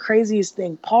Rosenberg, which is the craziest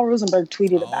thing. Paul Rosenberg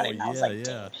tweeted about it. And I was like,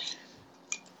 yeah.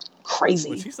 Crazy.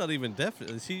 Which he's not even Def.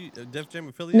 Is he Def Jam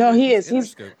affiliated? No, he is.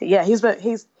 Interscope.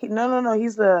 He's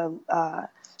he's the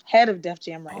head of Def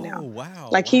Jam right now. Oh wow.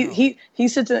 Like he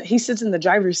sits in the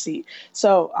driver's seat.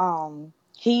 So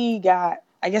he got,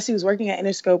 I guess he was working at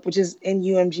Interscope, which is in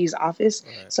UMG's office.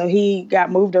 Right. So he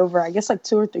got moved over, I guess like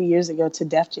 2 or 3 years ago to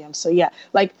Def Jam. So yeah,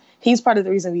 like he's part of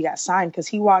the reason we got signed, because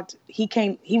he was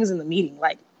in the meeting.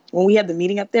 Like when we had the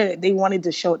meeting up there, they wanted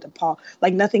to show it to Paul.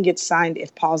 Like nothing gets signed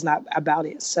if Paul's not about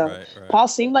it. So right. Paul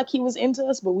seemed like he was into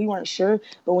us, but we weren't sure.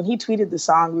 But when he tweeted the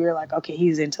song, we were like, okay,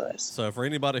 he's into us. So for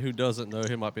anybody who doesn't know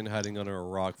him, I've been hiding under a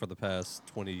rock for the past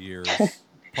 20 years.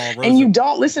 And you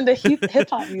don't listen to hip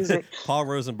hop music. Paul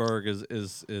Rosenberg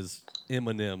is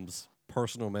Eminem's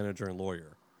personal manager and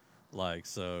lawyer. Like,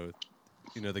 so,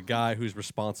 you know, the guy who's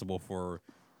responsible for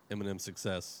Eminem's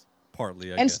success,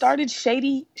 partly, I guess. Started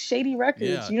Shady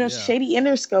Records, Shady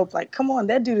Interscope. Like, come on,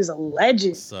 that dude is a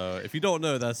legend. So if you don't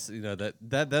know, that's,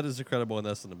 that is incredible, and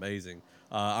that's an amazing.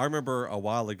 I remember a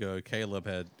while ago, Caleb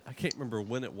I can't remember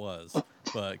when it was,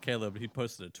 but Caleb, he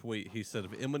posted a tweet. He said,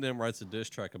 if Eminem writes a diss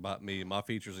track about me, my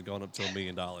features are going up to $1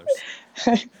 million.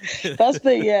 That's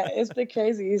it's the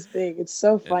craziest thing. It's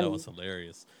so funny. And that was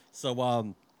hilarious. So,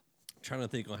 trying to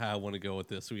think on how I want to go with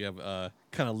this. We have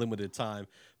kind of limited time,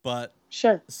 but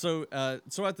sure. So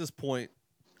at this point,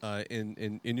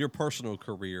 in your personal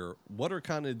career, what are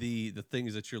kind of the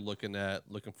things that you're looking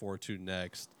forward to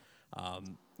next?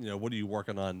 What are you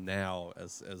working on now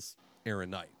as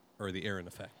Aaron Knight, or the Aaron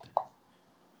Effect?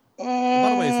 By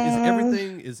the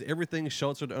way, is everything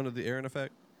sheltered under the Aaron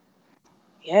Effect?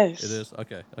 Yes. It is?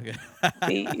 Okay.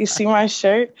 You see my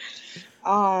shirt?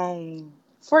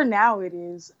 For now it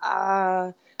is.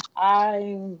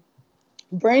 I'm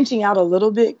branching out a little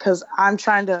bit because I'm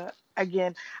trying to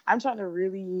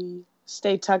really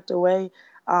stay tucked away.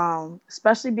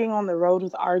 Especially being on the road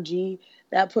with RG,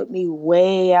 that put me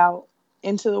way out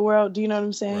into the world. Do you know what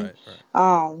I'm saying?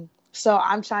 Right. So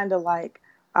I'm trying to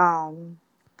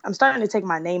I'm starting to take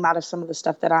my name out of some of the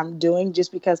stuff that I'm doing,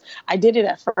 just because I did it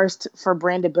at first for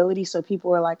brandability. So people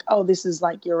were like, oh, this is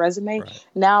like your resume. Right.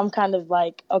 Now I'm kind of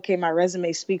like, okay, my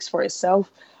resume speaks for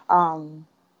itself.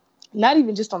 Not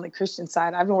even just on the Christian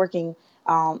side. I've been working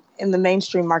in the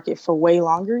mainstream market for way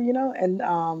longer, and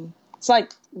it's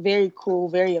like very cool,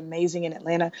 very amazing in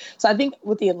Atlanta. So I think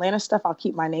with the Atlanta stuff, I'll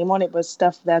keep my name on it, but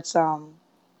stuff that's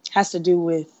has to do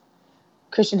with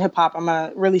Christian hip hop, I'm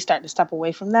gonna really start to step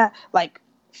away from that, like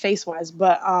face wise.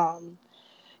 But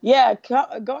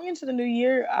going into the new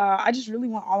year, I just really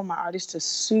want all of my artists to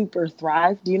super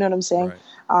thrive. Do you know what I'm saying?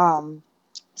 Right.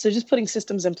 So just putting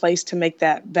systems in place to make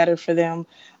that better for them.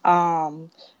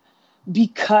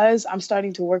 Because I'm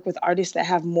starting to work with artists that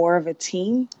have more of a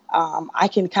team, I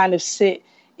can kind of sit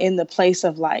in the place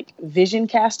of like vision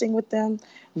casting with them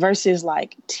versus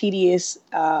like tedious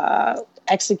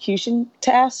execution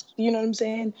tasks. You know what I'm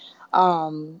saying?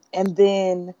 And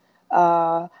then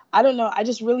I don't know. I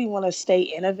just really want to stay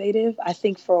innovative. I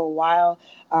think for a while,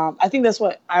 I think that's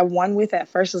what I won with at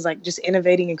first, was like just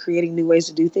innovating and creating new ways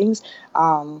to do things.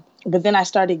 But then I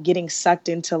started getting sucked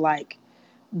into like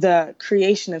the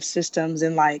creation of systems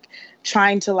and like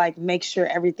trying to like make sure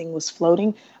everything was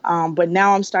floating. But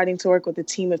now I'm starting to work with a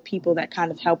team of people that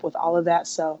kind of help with all of that.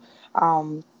 So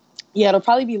it'll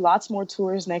probably be lots more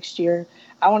tours next year.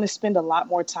 I want to spend a lot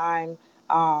more time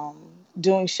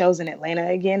doing shows in Atlanta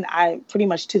again. I pretty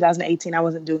much 2018, I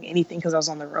wasn't doing anything because I was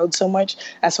on the road so much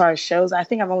as far as shows. I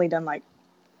think I've only done like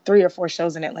 3 or 4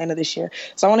 shows in Atlanta this year.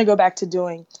 So I want to go back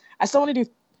to I still want to do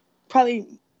probably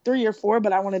 3 or 4,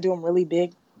 but I want to do them really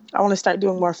big. I want to start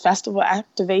doing more festival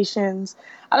activations.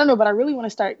 I don't know, but I really want to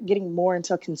start getting more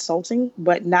into consulting,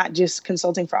 but not just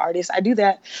consulting for artists. I do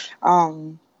that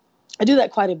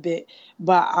quite a bit,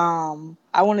 but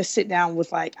I want to sit down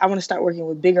with I want to start working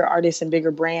with bigger artists and bigger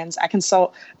brands. I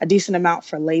consult a decent amount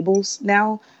for labels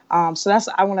now. So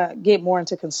I want to get more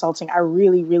into consulting. I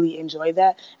really, really enjoy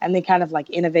that. And then kind of like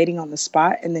innovating on the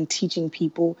spot and then teaching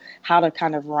people how to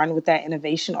kind of run with that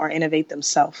innovation or innovate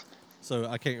themselves. So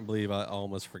I can't believe I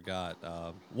almost forgot.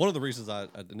 One of the reasons I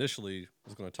initially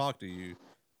was going to talk to you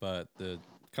but the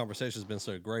conversation has been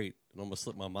so great, it almost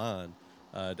slipped my mind.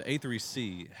 The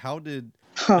A3C, how did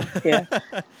Yeah.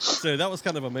 so that was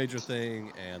kind of a major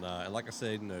thing, and like I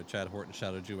said, Chad Horton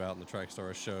shouted you out in the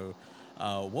Trackstar show.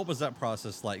 What was that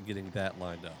process like getting that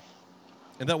lined up?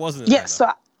 And that wasn't Yeah, Atlanta,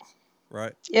 so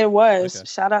right? it was. Okay.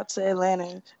 Shout out to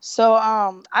Atlanta. So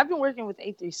I've been working with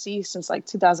A3C since like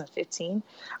 2015.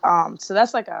 So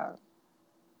that's like a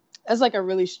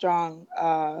really strong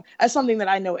that's something that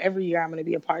I know every year I'm going to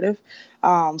be a part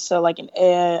of. So like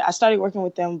I started working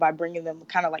with them by bringing them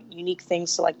kind of like unique things.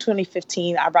 So like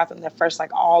 2015 I brought them their first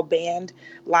like all band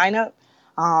lineup.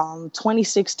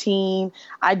 2016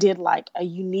 I did like a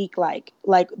unique like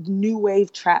new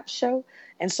wave trap show.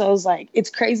 And so it's like, it's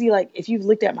crazy. Like if you've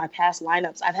looked at my past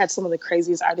lineups, I've had some of the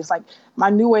craziest artists. Like my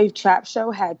new wave trap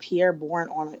show had Pierre Bourne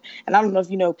on it. And I don't know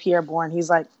if you know Pierre Bourne.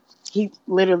 He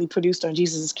literally produced on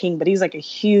Jesus is King, but he's like a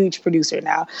huge producer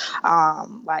now.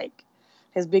 Like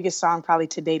his biggest song probably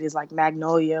to date is like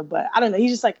Magnolia, but I don't know.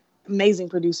 He's just like amazing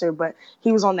producer, but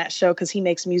he was on that show because he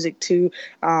makes music too.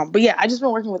 But yeah, I just been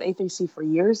working with A3C for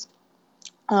years.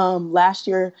 Last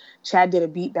year, Chad did a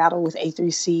beat battle with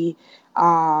A3C.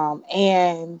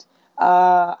 And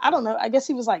I don't know. I guess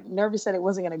he was like nervous that it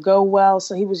wasn't going to go well.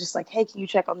 So he was just like, hey, can you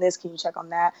check on this? Can you check on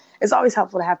that? It's always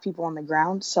helpful to have people on the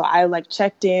ground. So I like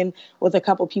checked in with a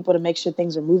couple people to make sure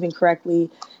things are moving correctly.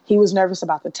 He was nervous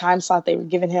about the time slot they were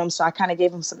giving him. So I kind of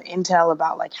gave him some intel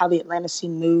about like how the Atlanta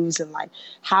scene moves and like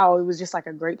how it was just like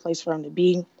a great place for him to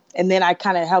be. And then I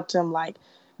kind of helped him like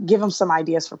give him some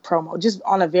ideas for promo, just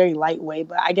on a very light way.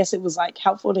 But I guess it was like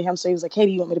helpful to him. So he was like, hey,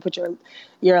 do you want me to put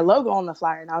your logo on the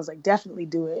flyer? And I was like, definitely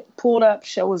do it. Pulled up,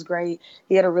 show was great.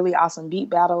 He had a really awesome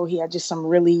beat battle. He had just some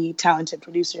really talented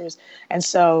producers. And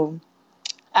so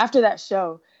after that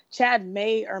show, Chad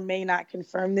may or may not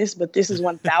confirm this, but this is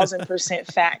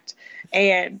 1000% fact.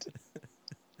 And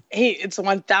it's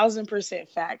 1000%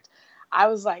 fact. I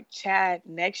was like, Chad,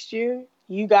 next year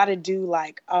you got to do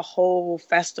like a whole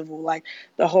festival, like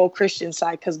the whole Christian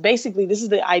side. Because basically, this is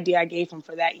the idea I gave him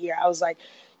for that year. I was like,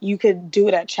 you could do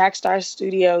it at Trackstar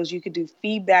Studios. You could do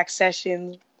feedback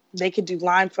sessions. They could do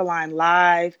line for line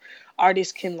live.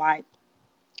 Artists can like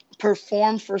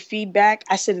perform for feedback.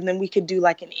 I said, and then we could do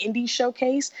like an indie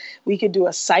showcase. We could do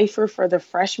a cipher for the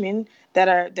freshmen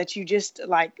that you just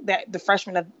like, that the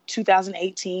freshmen of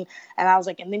 2018. And I was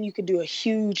like, and then you could do a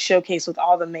huge showcase with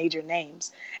all the major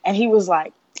names. And he was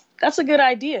like, that's a good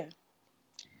idea.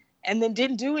 And then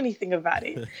didn't do anything about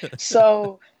it.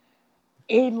 So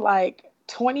in like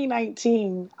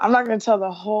 2019, I'm not going to tell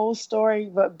the whole story,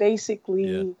 but Yeah.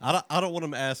 basically, I don't want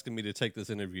him asking me to take this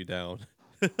interview down.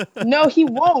 no, he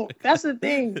won't. That's the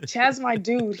thing. Chad's my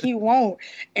dude. He won't.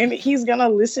 And he's gonna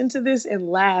listen to this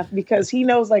and laugh because he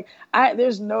knows like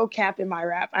there's no cap in my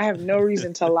rap. I have no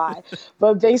reason to lie.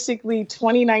 But basically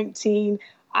 2019,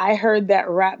 I heard that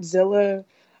Rapzilla,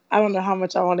 I don't know how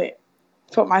much I want to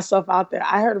put myself out there.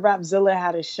 I heard Rapzilla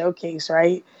had a showcase,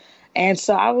 right? And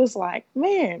so I was like,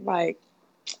 man, like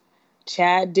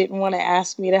Chad didn't want to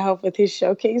ask me to help with his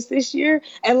showcase this year.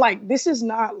 And like, this is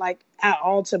not like at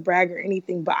all to brag or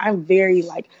anything, but I'm very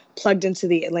like plugged into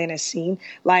the Atlanta scene.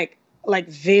 Like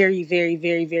very, very,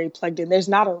 very, very plugged in. There's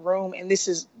not a room, and this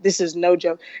is no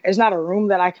joke. There's not a room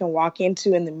that I can walk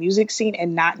into in the music scene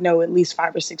and not know at least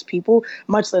 5 or 6 people,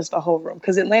 much less the whole room.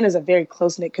 Because Atlanta is a very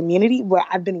close knit community where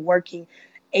I've been working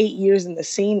 8 years in the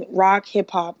scene, rock,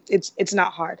 hip hop. It's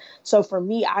not hard. So for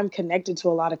me, I'm connected to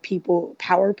a lot of people,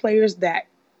 power players that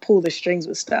pull the strings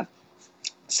with stuff.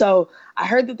 So I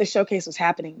heard that the showcase was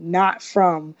happening, not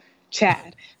from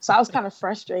Chad. So I was kind of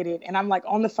frustrated. And I'm like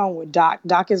on the phone with Doc.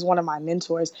 Doc is one of my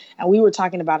mentors. And we were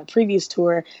talking about a previous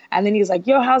tour. And then he was like,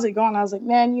 yo, how's it going? I was like,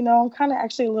 man, I'm kind of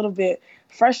actually a little bit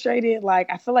frustrated. Like,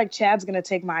 I feel like Chad's going to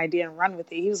take my idea and run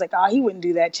with it. He was like, oh, he wouldn't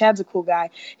do that. Chad's a cool guy.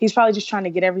 He's probably just trying to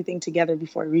get everything together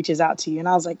before he reaches out to you. And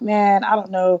I was like, man, I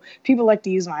don't know. People like to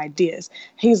use my ideas.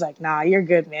 He's like, nah, you're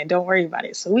good, man. Don't worry about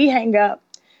it. So we hang up.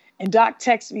 And Doc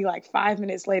texts me like 5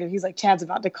 minutes later. He's like, Chad's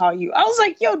about to call you. I was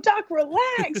like, yo, Doc,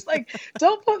 relax. Like,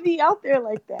 don't put me out there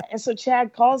like that. And so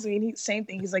Chad calls me and same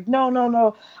thing. He's like,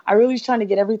 no. I really was trying to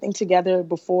get everything together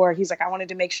before. He's like, I wanted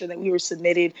to make sure that we were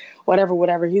submitted,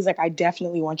 whatever. He's like, I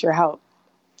definitely want your help.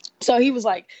 So he was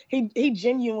like, he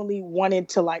genuinely wanted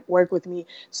to like work with me.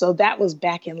 So that was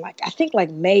back in like, I think like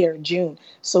May or June.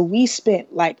 So we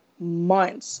spent like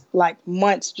months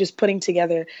just putting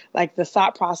together like the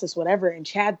thought process, whatever. And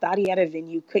Chad thought he had a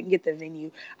venue, couldn't get the venue.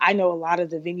 I know a lot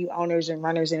of the venue owners and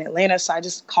runners in Atlanta. So I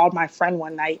just called my friend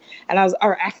one night and I was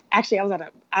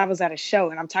at a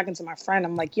show and I'm talking to my friend.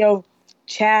 I'm like, yo,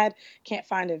 Chad can't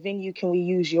find a venue. Can we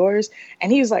use yours?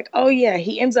 And he was like, oh yeah.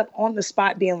 He ends up on the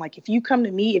spot being like, if you come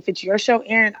to me, if it's your show,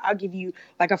 Aaron, I'll give you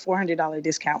like a $400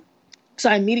 discount. So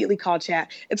I immediately called Chad.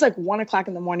 It's like 1 o'clock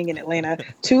in the morning in Atlanta.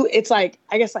 It's like,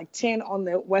 I guess like 10 on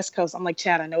the West Coast. I'm like,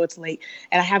 Chad, I know it's late.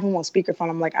 And I have him on speakerphone.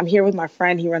 I'm like, I'm here with my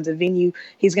friend. He runs a venue.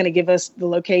 He's going to give us the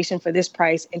location for this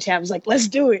price. And Chad was like, let's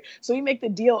do it. So we make the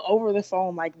deal over the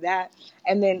phone like that.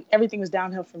 And then everything was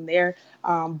downhill from there.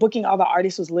 Booking all the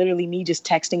artists was literally me just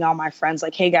texting all my friends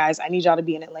like, hey guys, I need y'all to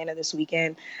be in Atlanta this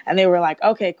weekend. And they were like,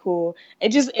 okay, cool.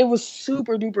 It was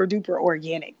super duper duper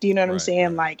organic. Do you know what I'm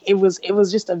saying? Right. Like it was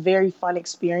just a very fun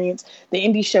experience. The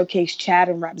indie showcase, Chad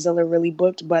and Rapzilla really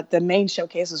booked, but the main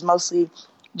showcase was mostly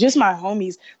just my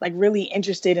homies, like really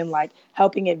interested in like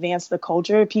helping advance the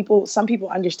culture. Some people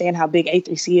understand how big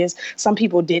A3C is. Some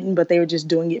people didn't, but they were just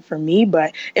doing it for me.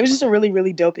 But it was just a really,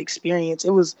 really dope experience.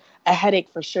 It was a headache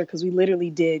for sure, because we literally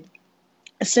did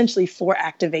essentially 4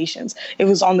 activations. It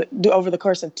was over the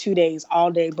course of 2 days,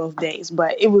 all day, both days.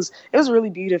 But it was a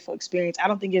really beautiful experience. I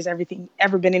don't think there's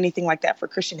ever been anything like that for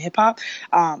Christian hip hop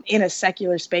in a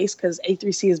secular space, because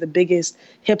A3C is the biggest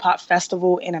hip hop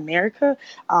festival in America.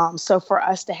 So for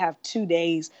us to have 2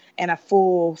 days and a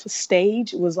full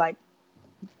stage was like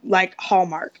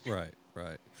Hallmark.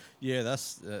 Right. Yeah,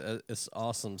 that's it's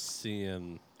awesome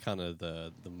seeing kind of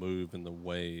the move and the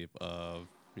wave of,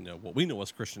 you know, what we know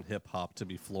as Christian hip hop to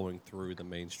be flowing through the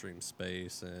mainstream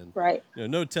space, and Right. you know,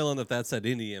 no telling if that's had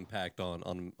any impact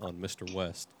on Mr.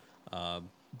 West.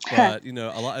 But you know,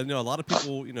 a lot of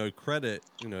people, you know, credit,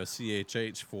 you know,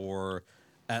 CHH for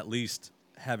at least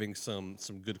having some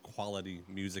good quality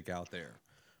music out there.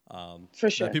 For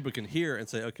sure. That people can hear and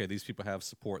say, okay, these people have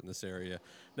support in this area.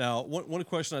 Now, one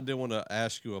question I did want to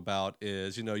ask you about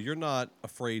is, you know, you're not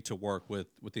afraid to work with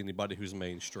anybody who's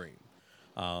mainstream.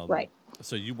 Right.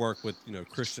 So you work with, you know,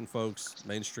 Christian folks,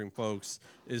 mainstream folks.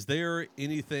 Is there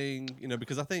anything, you know,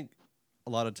 because I think a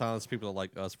lot of times people are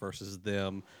like us versus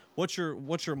them. What's your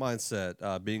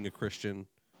mindset being a Christian,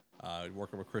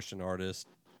 working with Christian artists?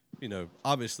 You know,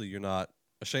 obviously you're not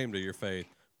ashamed of your faith,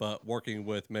 but working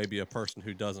with maybe a person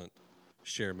who doesn't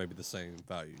share maybe the same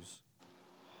values.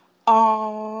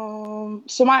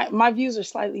 So my views are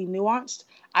slightly nuanced.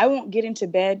 I won't get into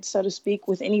bed, so to speak,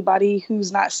 with anybody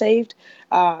who's not saved.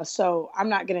 So I'm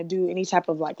not gonna do any type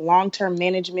of like long-term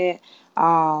management,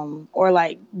 or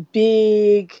like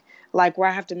big, like where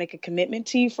I have to make a commitment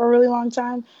to you for a really long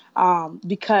time.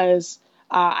 Because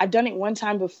I've done it one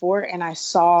time before, and I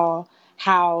saw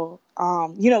how,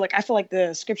 like I feel like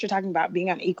the scripture talking about being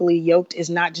unequally yoked is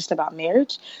not just about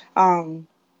marriage.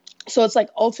 So it's like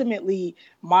ultimately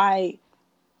my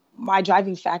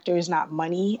driving factor is not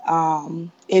money.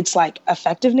 It's like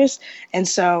effectiveness. And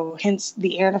so hence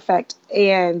the Aaron effect.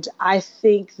 And I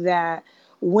think that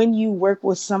when you work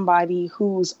with somebody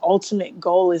whose ultimate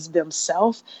goal is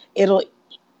themselves, it'll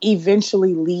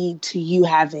eventually lead to you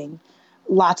having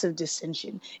lots of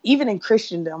dissension. Even in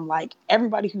Christendom, like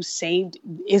everybody who's saved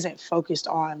isn't focused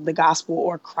on the gospel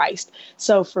or Christ.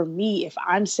 So for me, if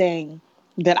I'm saying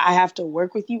that I have to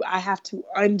work with you, I have to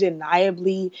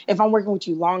undeniably, if I'm working with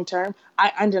you long term,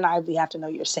 I undeniably have to know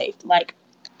you're saved. Like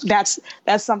that's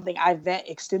something I vet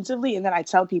extensively. And then I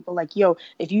tell people like, yo,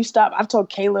 if you stop, I've told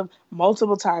Caleb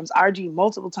multiple times, RG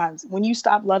multiple times, when you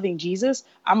stop loving Jesus,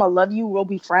 I'm gonna love you, we'll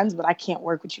be friends, but I can't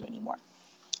work with you anymore.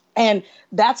 And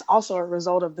that's also a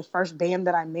result of the first band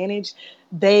that I managed.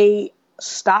 They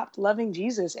stopped loving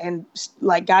Jesus and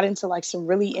like got into like some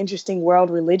really interesting world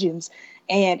religions.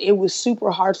 And it was super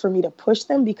hard for me to push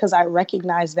them, because I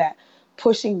recognized that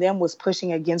pushing them was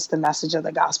pushing against the message of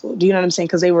the gospel. Do you know what I'm saying?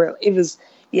 Because it was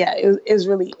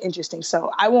really interesting.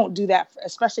 So I won't do that,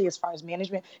 especially as far as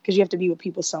management, because you have to be with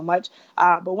people so much.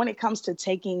 But when it comes to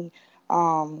taking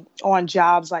on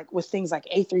jobs, like with things like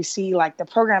A3C, like the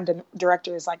program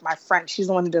director is like my friend. She's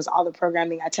the one who does all the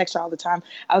programming. I text her all the time.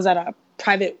 I was at a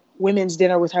private women's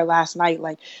dinner with her last night.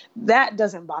 Like that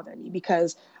doesn't bother me,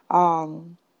 because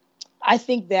I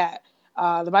think that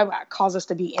the Bible calls us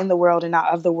to be in the world and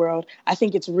not of the world. I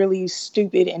think it's really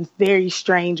stupid and very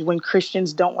strange when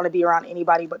Christians don't want to be around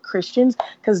anybody but Christians,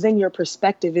 because then your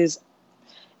perspective is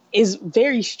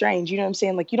very strange. You know what I'm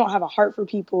saying? Like you don't have a heart for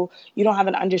people. You don't have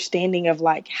an understanding of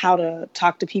like how to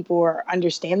talk to people or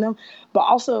understand them. But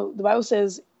also the Bible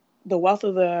says the wealth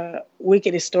of the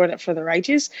wicked is stored up for the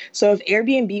righteous. So if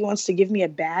Airbnb wants to give me a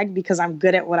bag because I'm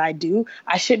good at what I do,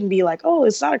 I shouldn't be like, oh,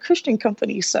 it's not a Christian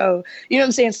company. So, you know what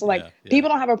I'm saying? So like people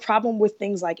don't have a problem with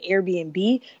things like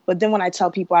Airbnb. But then when I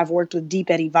tell people I've worked with Deep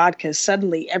Eddy Vodka,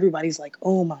 suddenly everybody's like,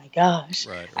 oh my gosh.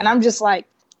 Right. And I'm just like,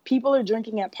 people are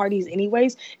drinking at parties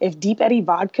anyways. If Deep Eddy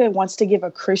Vodka wants to give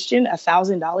a Christian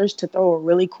 $1,000 to throw a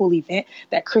really cool event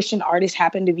that Christian artists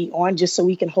happen to be on just so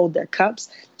we can hold their cups,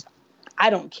 I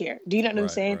don't care. Do you know what I'm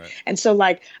Right, saying? right. And so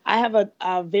like I have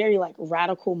a very like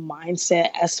radical mindset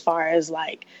as far as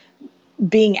like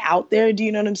being out there. Do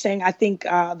you know what I'm saying? I think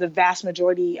the vast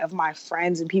majority of my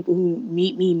friends and people who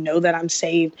meet me know that I'm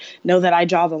saved, know that I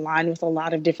draw the line with a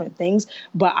lot of different things,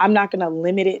 but I'm not going to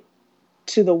limit it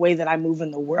to the way that I move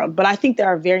in the world. But I think there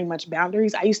are very much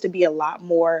boundaries. I used to be a lot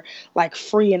more like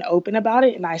free and open about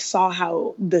it. And I saw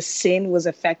how the sin was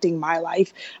affecting my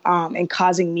life and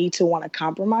causing me to want to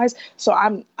compromise. So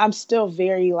I'm still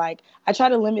very like, I try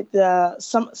to limit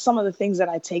some of the things that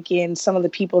I take in, some of the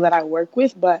people that I work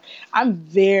with, but I'm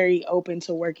very open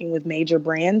to working with major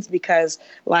brands because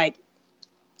like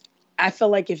I feel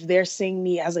like if they're seeing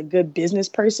me as a good business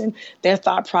person, their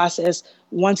thought process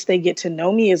once they get to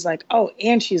know me is like, oh,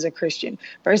 and she's a Christian,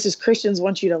 versus Christians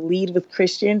want you to lead with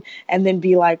Christian and then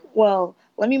be like, well,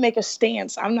 let me make a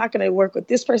stance. I'm not going to work with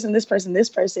this person, this person, this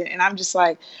person. And I'm just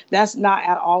like, that's not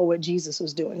at all what Jesus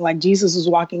was doing. Like Jesus was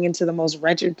walking into the most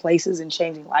wretched places and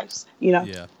changing lives, you know?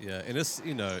 Yeah, yeah. And it's,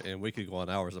 and we could go on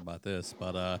hours about this,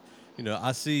 but,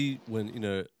 I see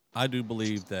when, I do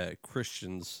believe that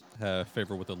Christians have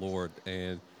favor with the Lord,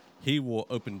 and he will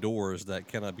open doors that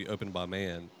cannot be opened by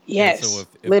man. And so Yes,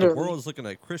 if the literally. world is looking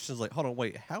at Christians like, hold on,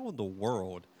 wait, how in the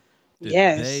world did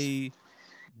Yes. they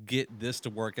get this to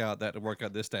work out, that to work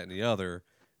out, this, that, and the other?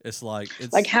 It's like,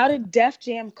 Like, how did Def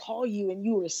Jam call you and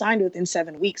you were signed within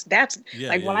 7 weeks? That's yeah,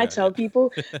 like yeah, when I yeah, tell yeah.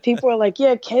 people, people are like,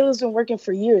 yeah, Kayla's been working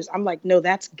for years. I'm like, no,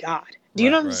 that's God. Do you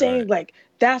know Right, what I'm right, right. saying? Like,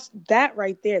 that's that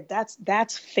right there.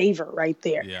 That's favor right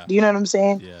there. Yeah, Do you know what I'm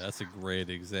saying? yeah. That's a great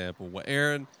example. Well,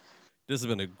 Aaron, this has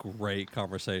been a great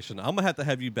conversation. I'm gonna have to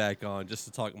have you back on just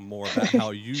to talk more about how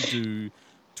you do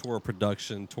tour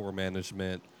production, tour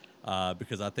management,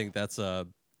 because I think that's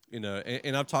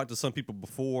and I've talked to some people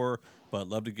before, but I'd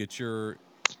love to get your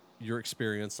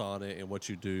experience on it and what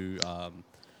you do,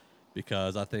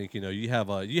 because I think you have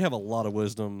a lot of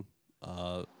wisdom,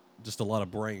 uh, just a lot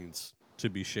of brains to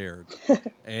be shared,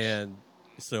 and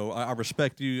so I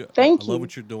respect you. I Thank love you.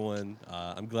 what you're doing.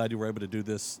 I'm glad you were able to do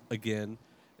this again,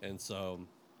 and so.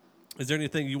 Is there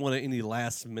anything you want to, any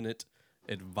last minute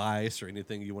advice or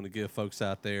anything you want to give folks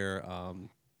out there?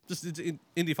 Just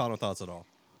any final thoughts at all?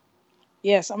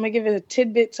 Yes, I'm gonna give it a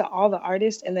tidbit to all the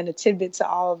artists and then a tidbit to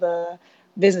all the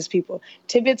business people.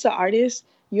 Tidbit to artists,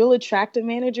 you'll attract a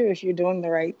manager if you're doing the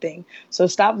right thing. So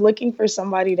stop looking for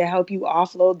somebody to help you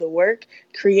offload the work.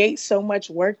 Create so much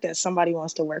work that somebody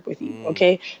wants to work with you. Mm,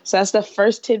 Okay. So that's the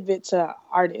first tidbit to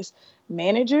artists.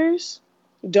 Managers,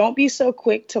 don't be so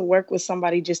quick to work with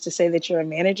somebody just to say that you're a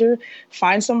manager.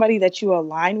 Find somebody that you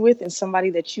align with and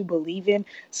somebody that you believe in,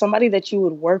 somebody that you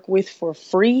would work with for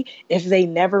free if they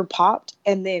never popped,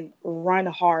 and then run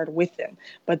hard with them.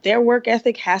 But their work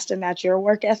ethic has to match your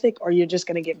work ethic or you're just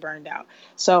going to get burned out.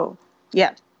 So,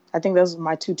 yeah, I think those are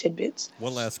my two tidbits.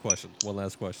 One last question. One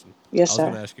last question. Yes, I was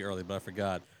going sir. to ask you earlier, but I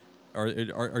forgot. Are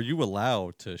you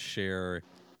allowed to share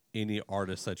any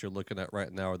artists that you're looking at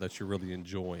right now or that you're really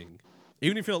enjoying?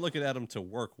 Even if you're not looking at them to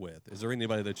work with, is there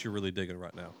anybody that you're really digging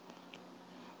right now?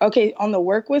 Okay, on the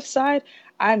work with side,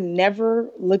 I'm never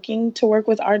looking to work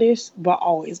with artists, but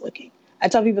always looking. I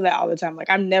tell people that all the time.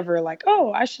 Like I'm never like,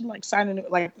 oh, I should like sign a new,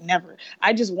 like never.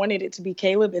 I just wanted it to be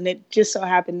Caleb, and it just so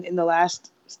happened in the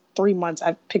last 3 months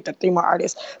I've picked up three more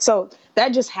artists. So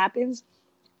that just happens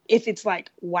if it's like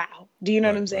wow. Do you know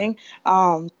what Right, I'm right.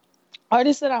 saying?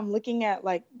 Artists that I'm looking at,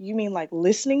 like you mean like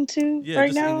listening to Yeah, right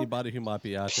just now? anybody who might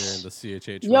be out there in the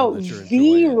CHH realm Yo, that you're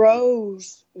V enjoying.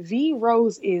 Rose. V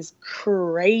Rose is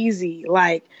crazy.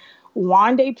 Like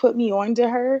Wande put me on to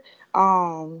her.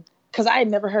 Because I had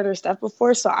never heard her stuff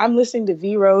before. So I'm listening to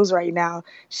V Rose right now.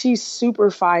 She's super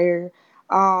fire.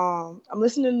 I'm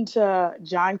listening to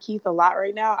John Keith a lot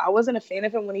right now. I wasn't a fan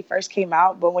of him when he first came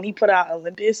out, but when he put out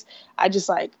Olympus, I just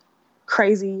like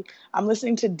crazy. I'm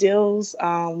listening to Dill's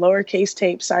lowercase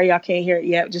tape. Sorry y'all can't hear it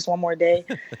yet. Just one more day.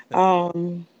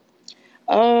 Um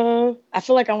I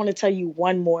feel like I want to tell you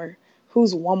one more.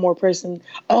 Who's one more person?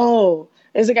 Oh,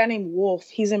 there's a guy named Wolf.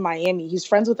 He's in Miami. He's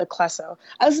friends with Eclesso.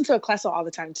 I listen to Eclesso all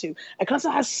the time too.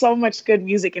 Eclesso has so much good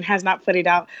music and has not put it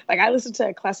out. Like I listen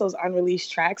to Eclesso's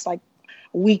unreleased tracks like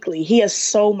weekly. He has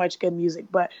so much good music.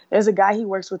 But there's a guy he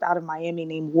works with out of Miami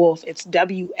named Wolf. It's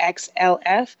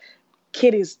WXLF.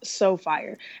 Kid is so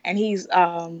fire, and he's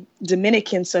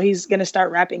Dominican, so he's gonna start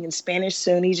rapping in Spanish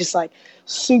soon. He's just like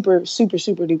super, super,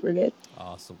 super duper good.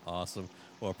 Awesome, awesome.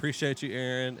 Well, appreciate you,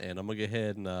 Aaron, and I'm gonna go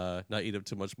ahead and not eat up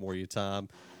too much more of your time.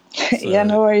 Yeah, So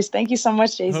no worries. Thank you so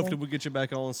much, hopefully Jason. we'll get you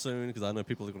back on soon because I know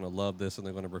people are going to love this and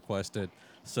they're going to request it.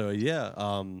 So yeah,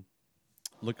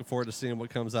 looking forward to seeing what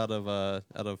comes out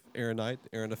of Aaron Knight,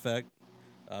 Aaron Effect.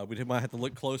 We might have to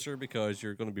look closer because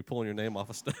you're going to be pulling your name off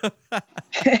of stuff.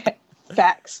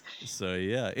 Facts. So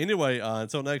yeah. Anyway,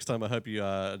 until next time, I hope you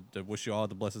wish you all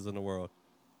the blessings in the world.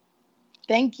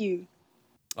 Thank you.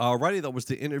 Alrighty, that was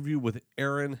the interview with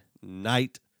Aaron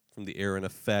Knight from the Aaron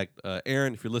Effect.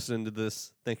 Aaron, if you're listening to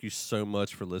this, thank you so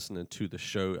much for listening to the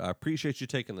show. I appreciate you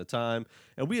taking the time.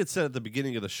 And we had said at the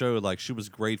beginning of the show, like she was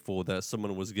grateful that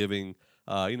someone was giving,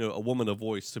 a woman a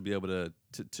voice to be able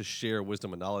to share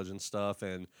wisdom and knowledge and stuff.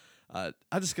 And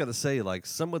I just got to say, like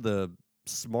some of the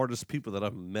smartest people that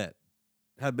I've met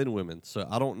have been women. So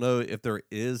I don't know if there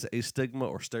is a stigma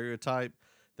or stereotype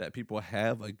that people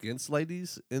have against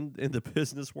ladies in the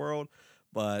business world.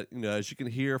 But, as you can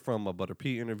hear from a Butter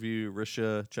P interview,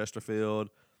 Risha Chesterfield,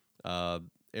 uh,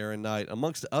 Aaron Knight,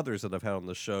 amongst others that I've had on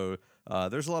the show,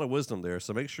 there's a lot of wisdom there.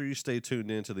 So make sure you stay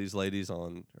tuned in to these ladies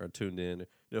tuned in.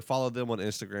 Follow them on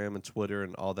Instagram and Twitter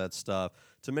and all that stuff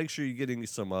to make sure you're getting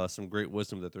some great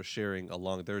wisdom that they're sharing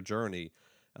along their journey.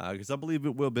 Because I believe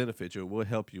it will benefit you. It will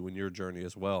help you in your journey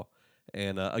as well.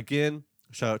 And again,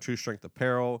 shout out True Strength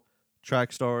Apparel,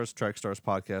 Trackstars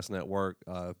Podcast Network.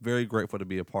 Very grateful to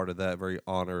be a part of that. Very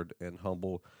honored and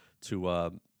humble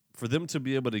to for them to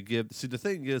be able to give. See, the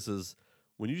thing is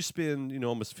when you spend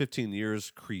almost 15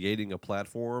 years creating a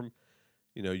platform,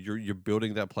 you're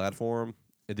building that platform,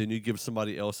 and then you give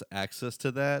somebody else access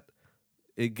to that.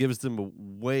 It gives them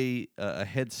a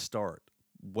head start,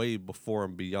 way before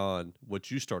and beyond what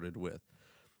you started with.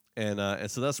 And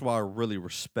so that's why I really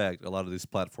respect a lot of these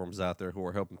platforms out there who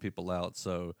are helping people out.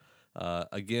 So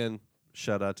again,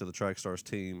 shout out to the Trackstars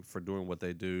team for doing what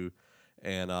they do.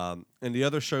 And the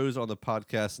other shows on the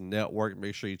podcast network,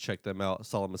 make sure you check them out.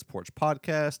 Solomon's Porch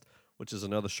Podcast, which is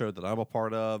another show that I'm a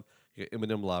part of. You got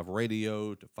Eminem Live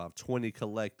Radio, the 520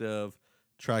 Collective,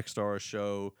 Trackstars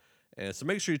Show. And so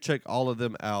make sure you check all of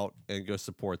them out and go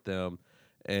support them.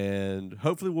 And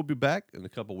hopefully we'll be back in a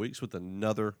couple weeks with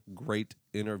another great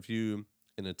interview.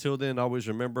 And until then, always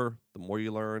remember, the more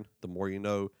you learn, the more you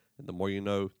know. And the more you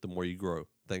know, the more you grow.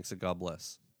 Thanks and God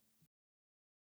bless.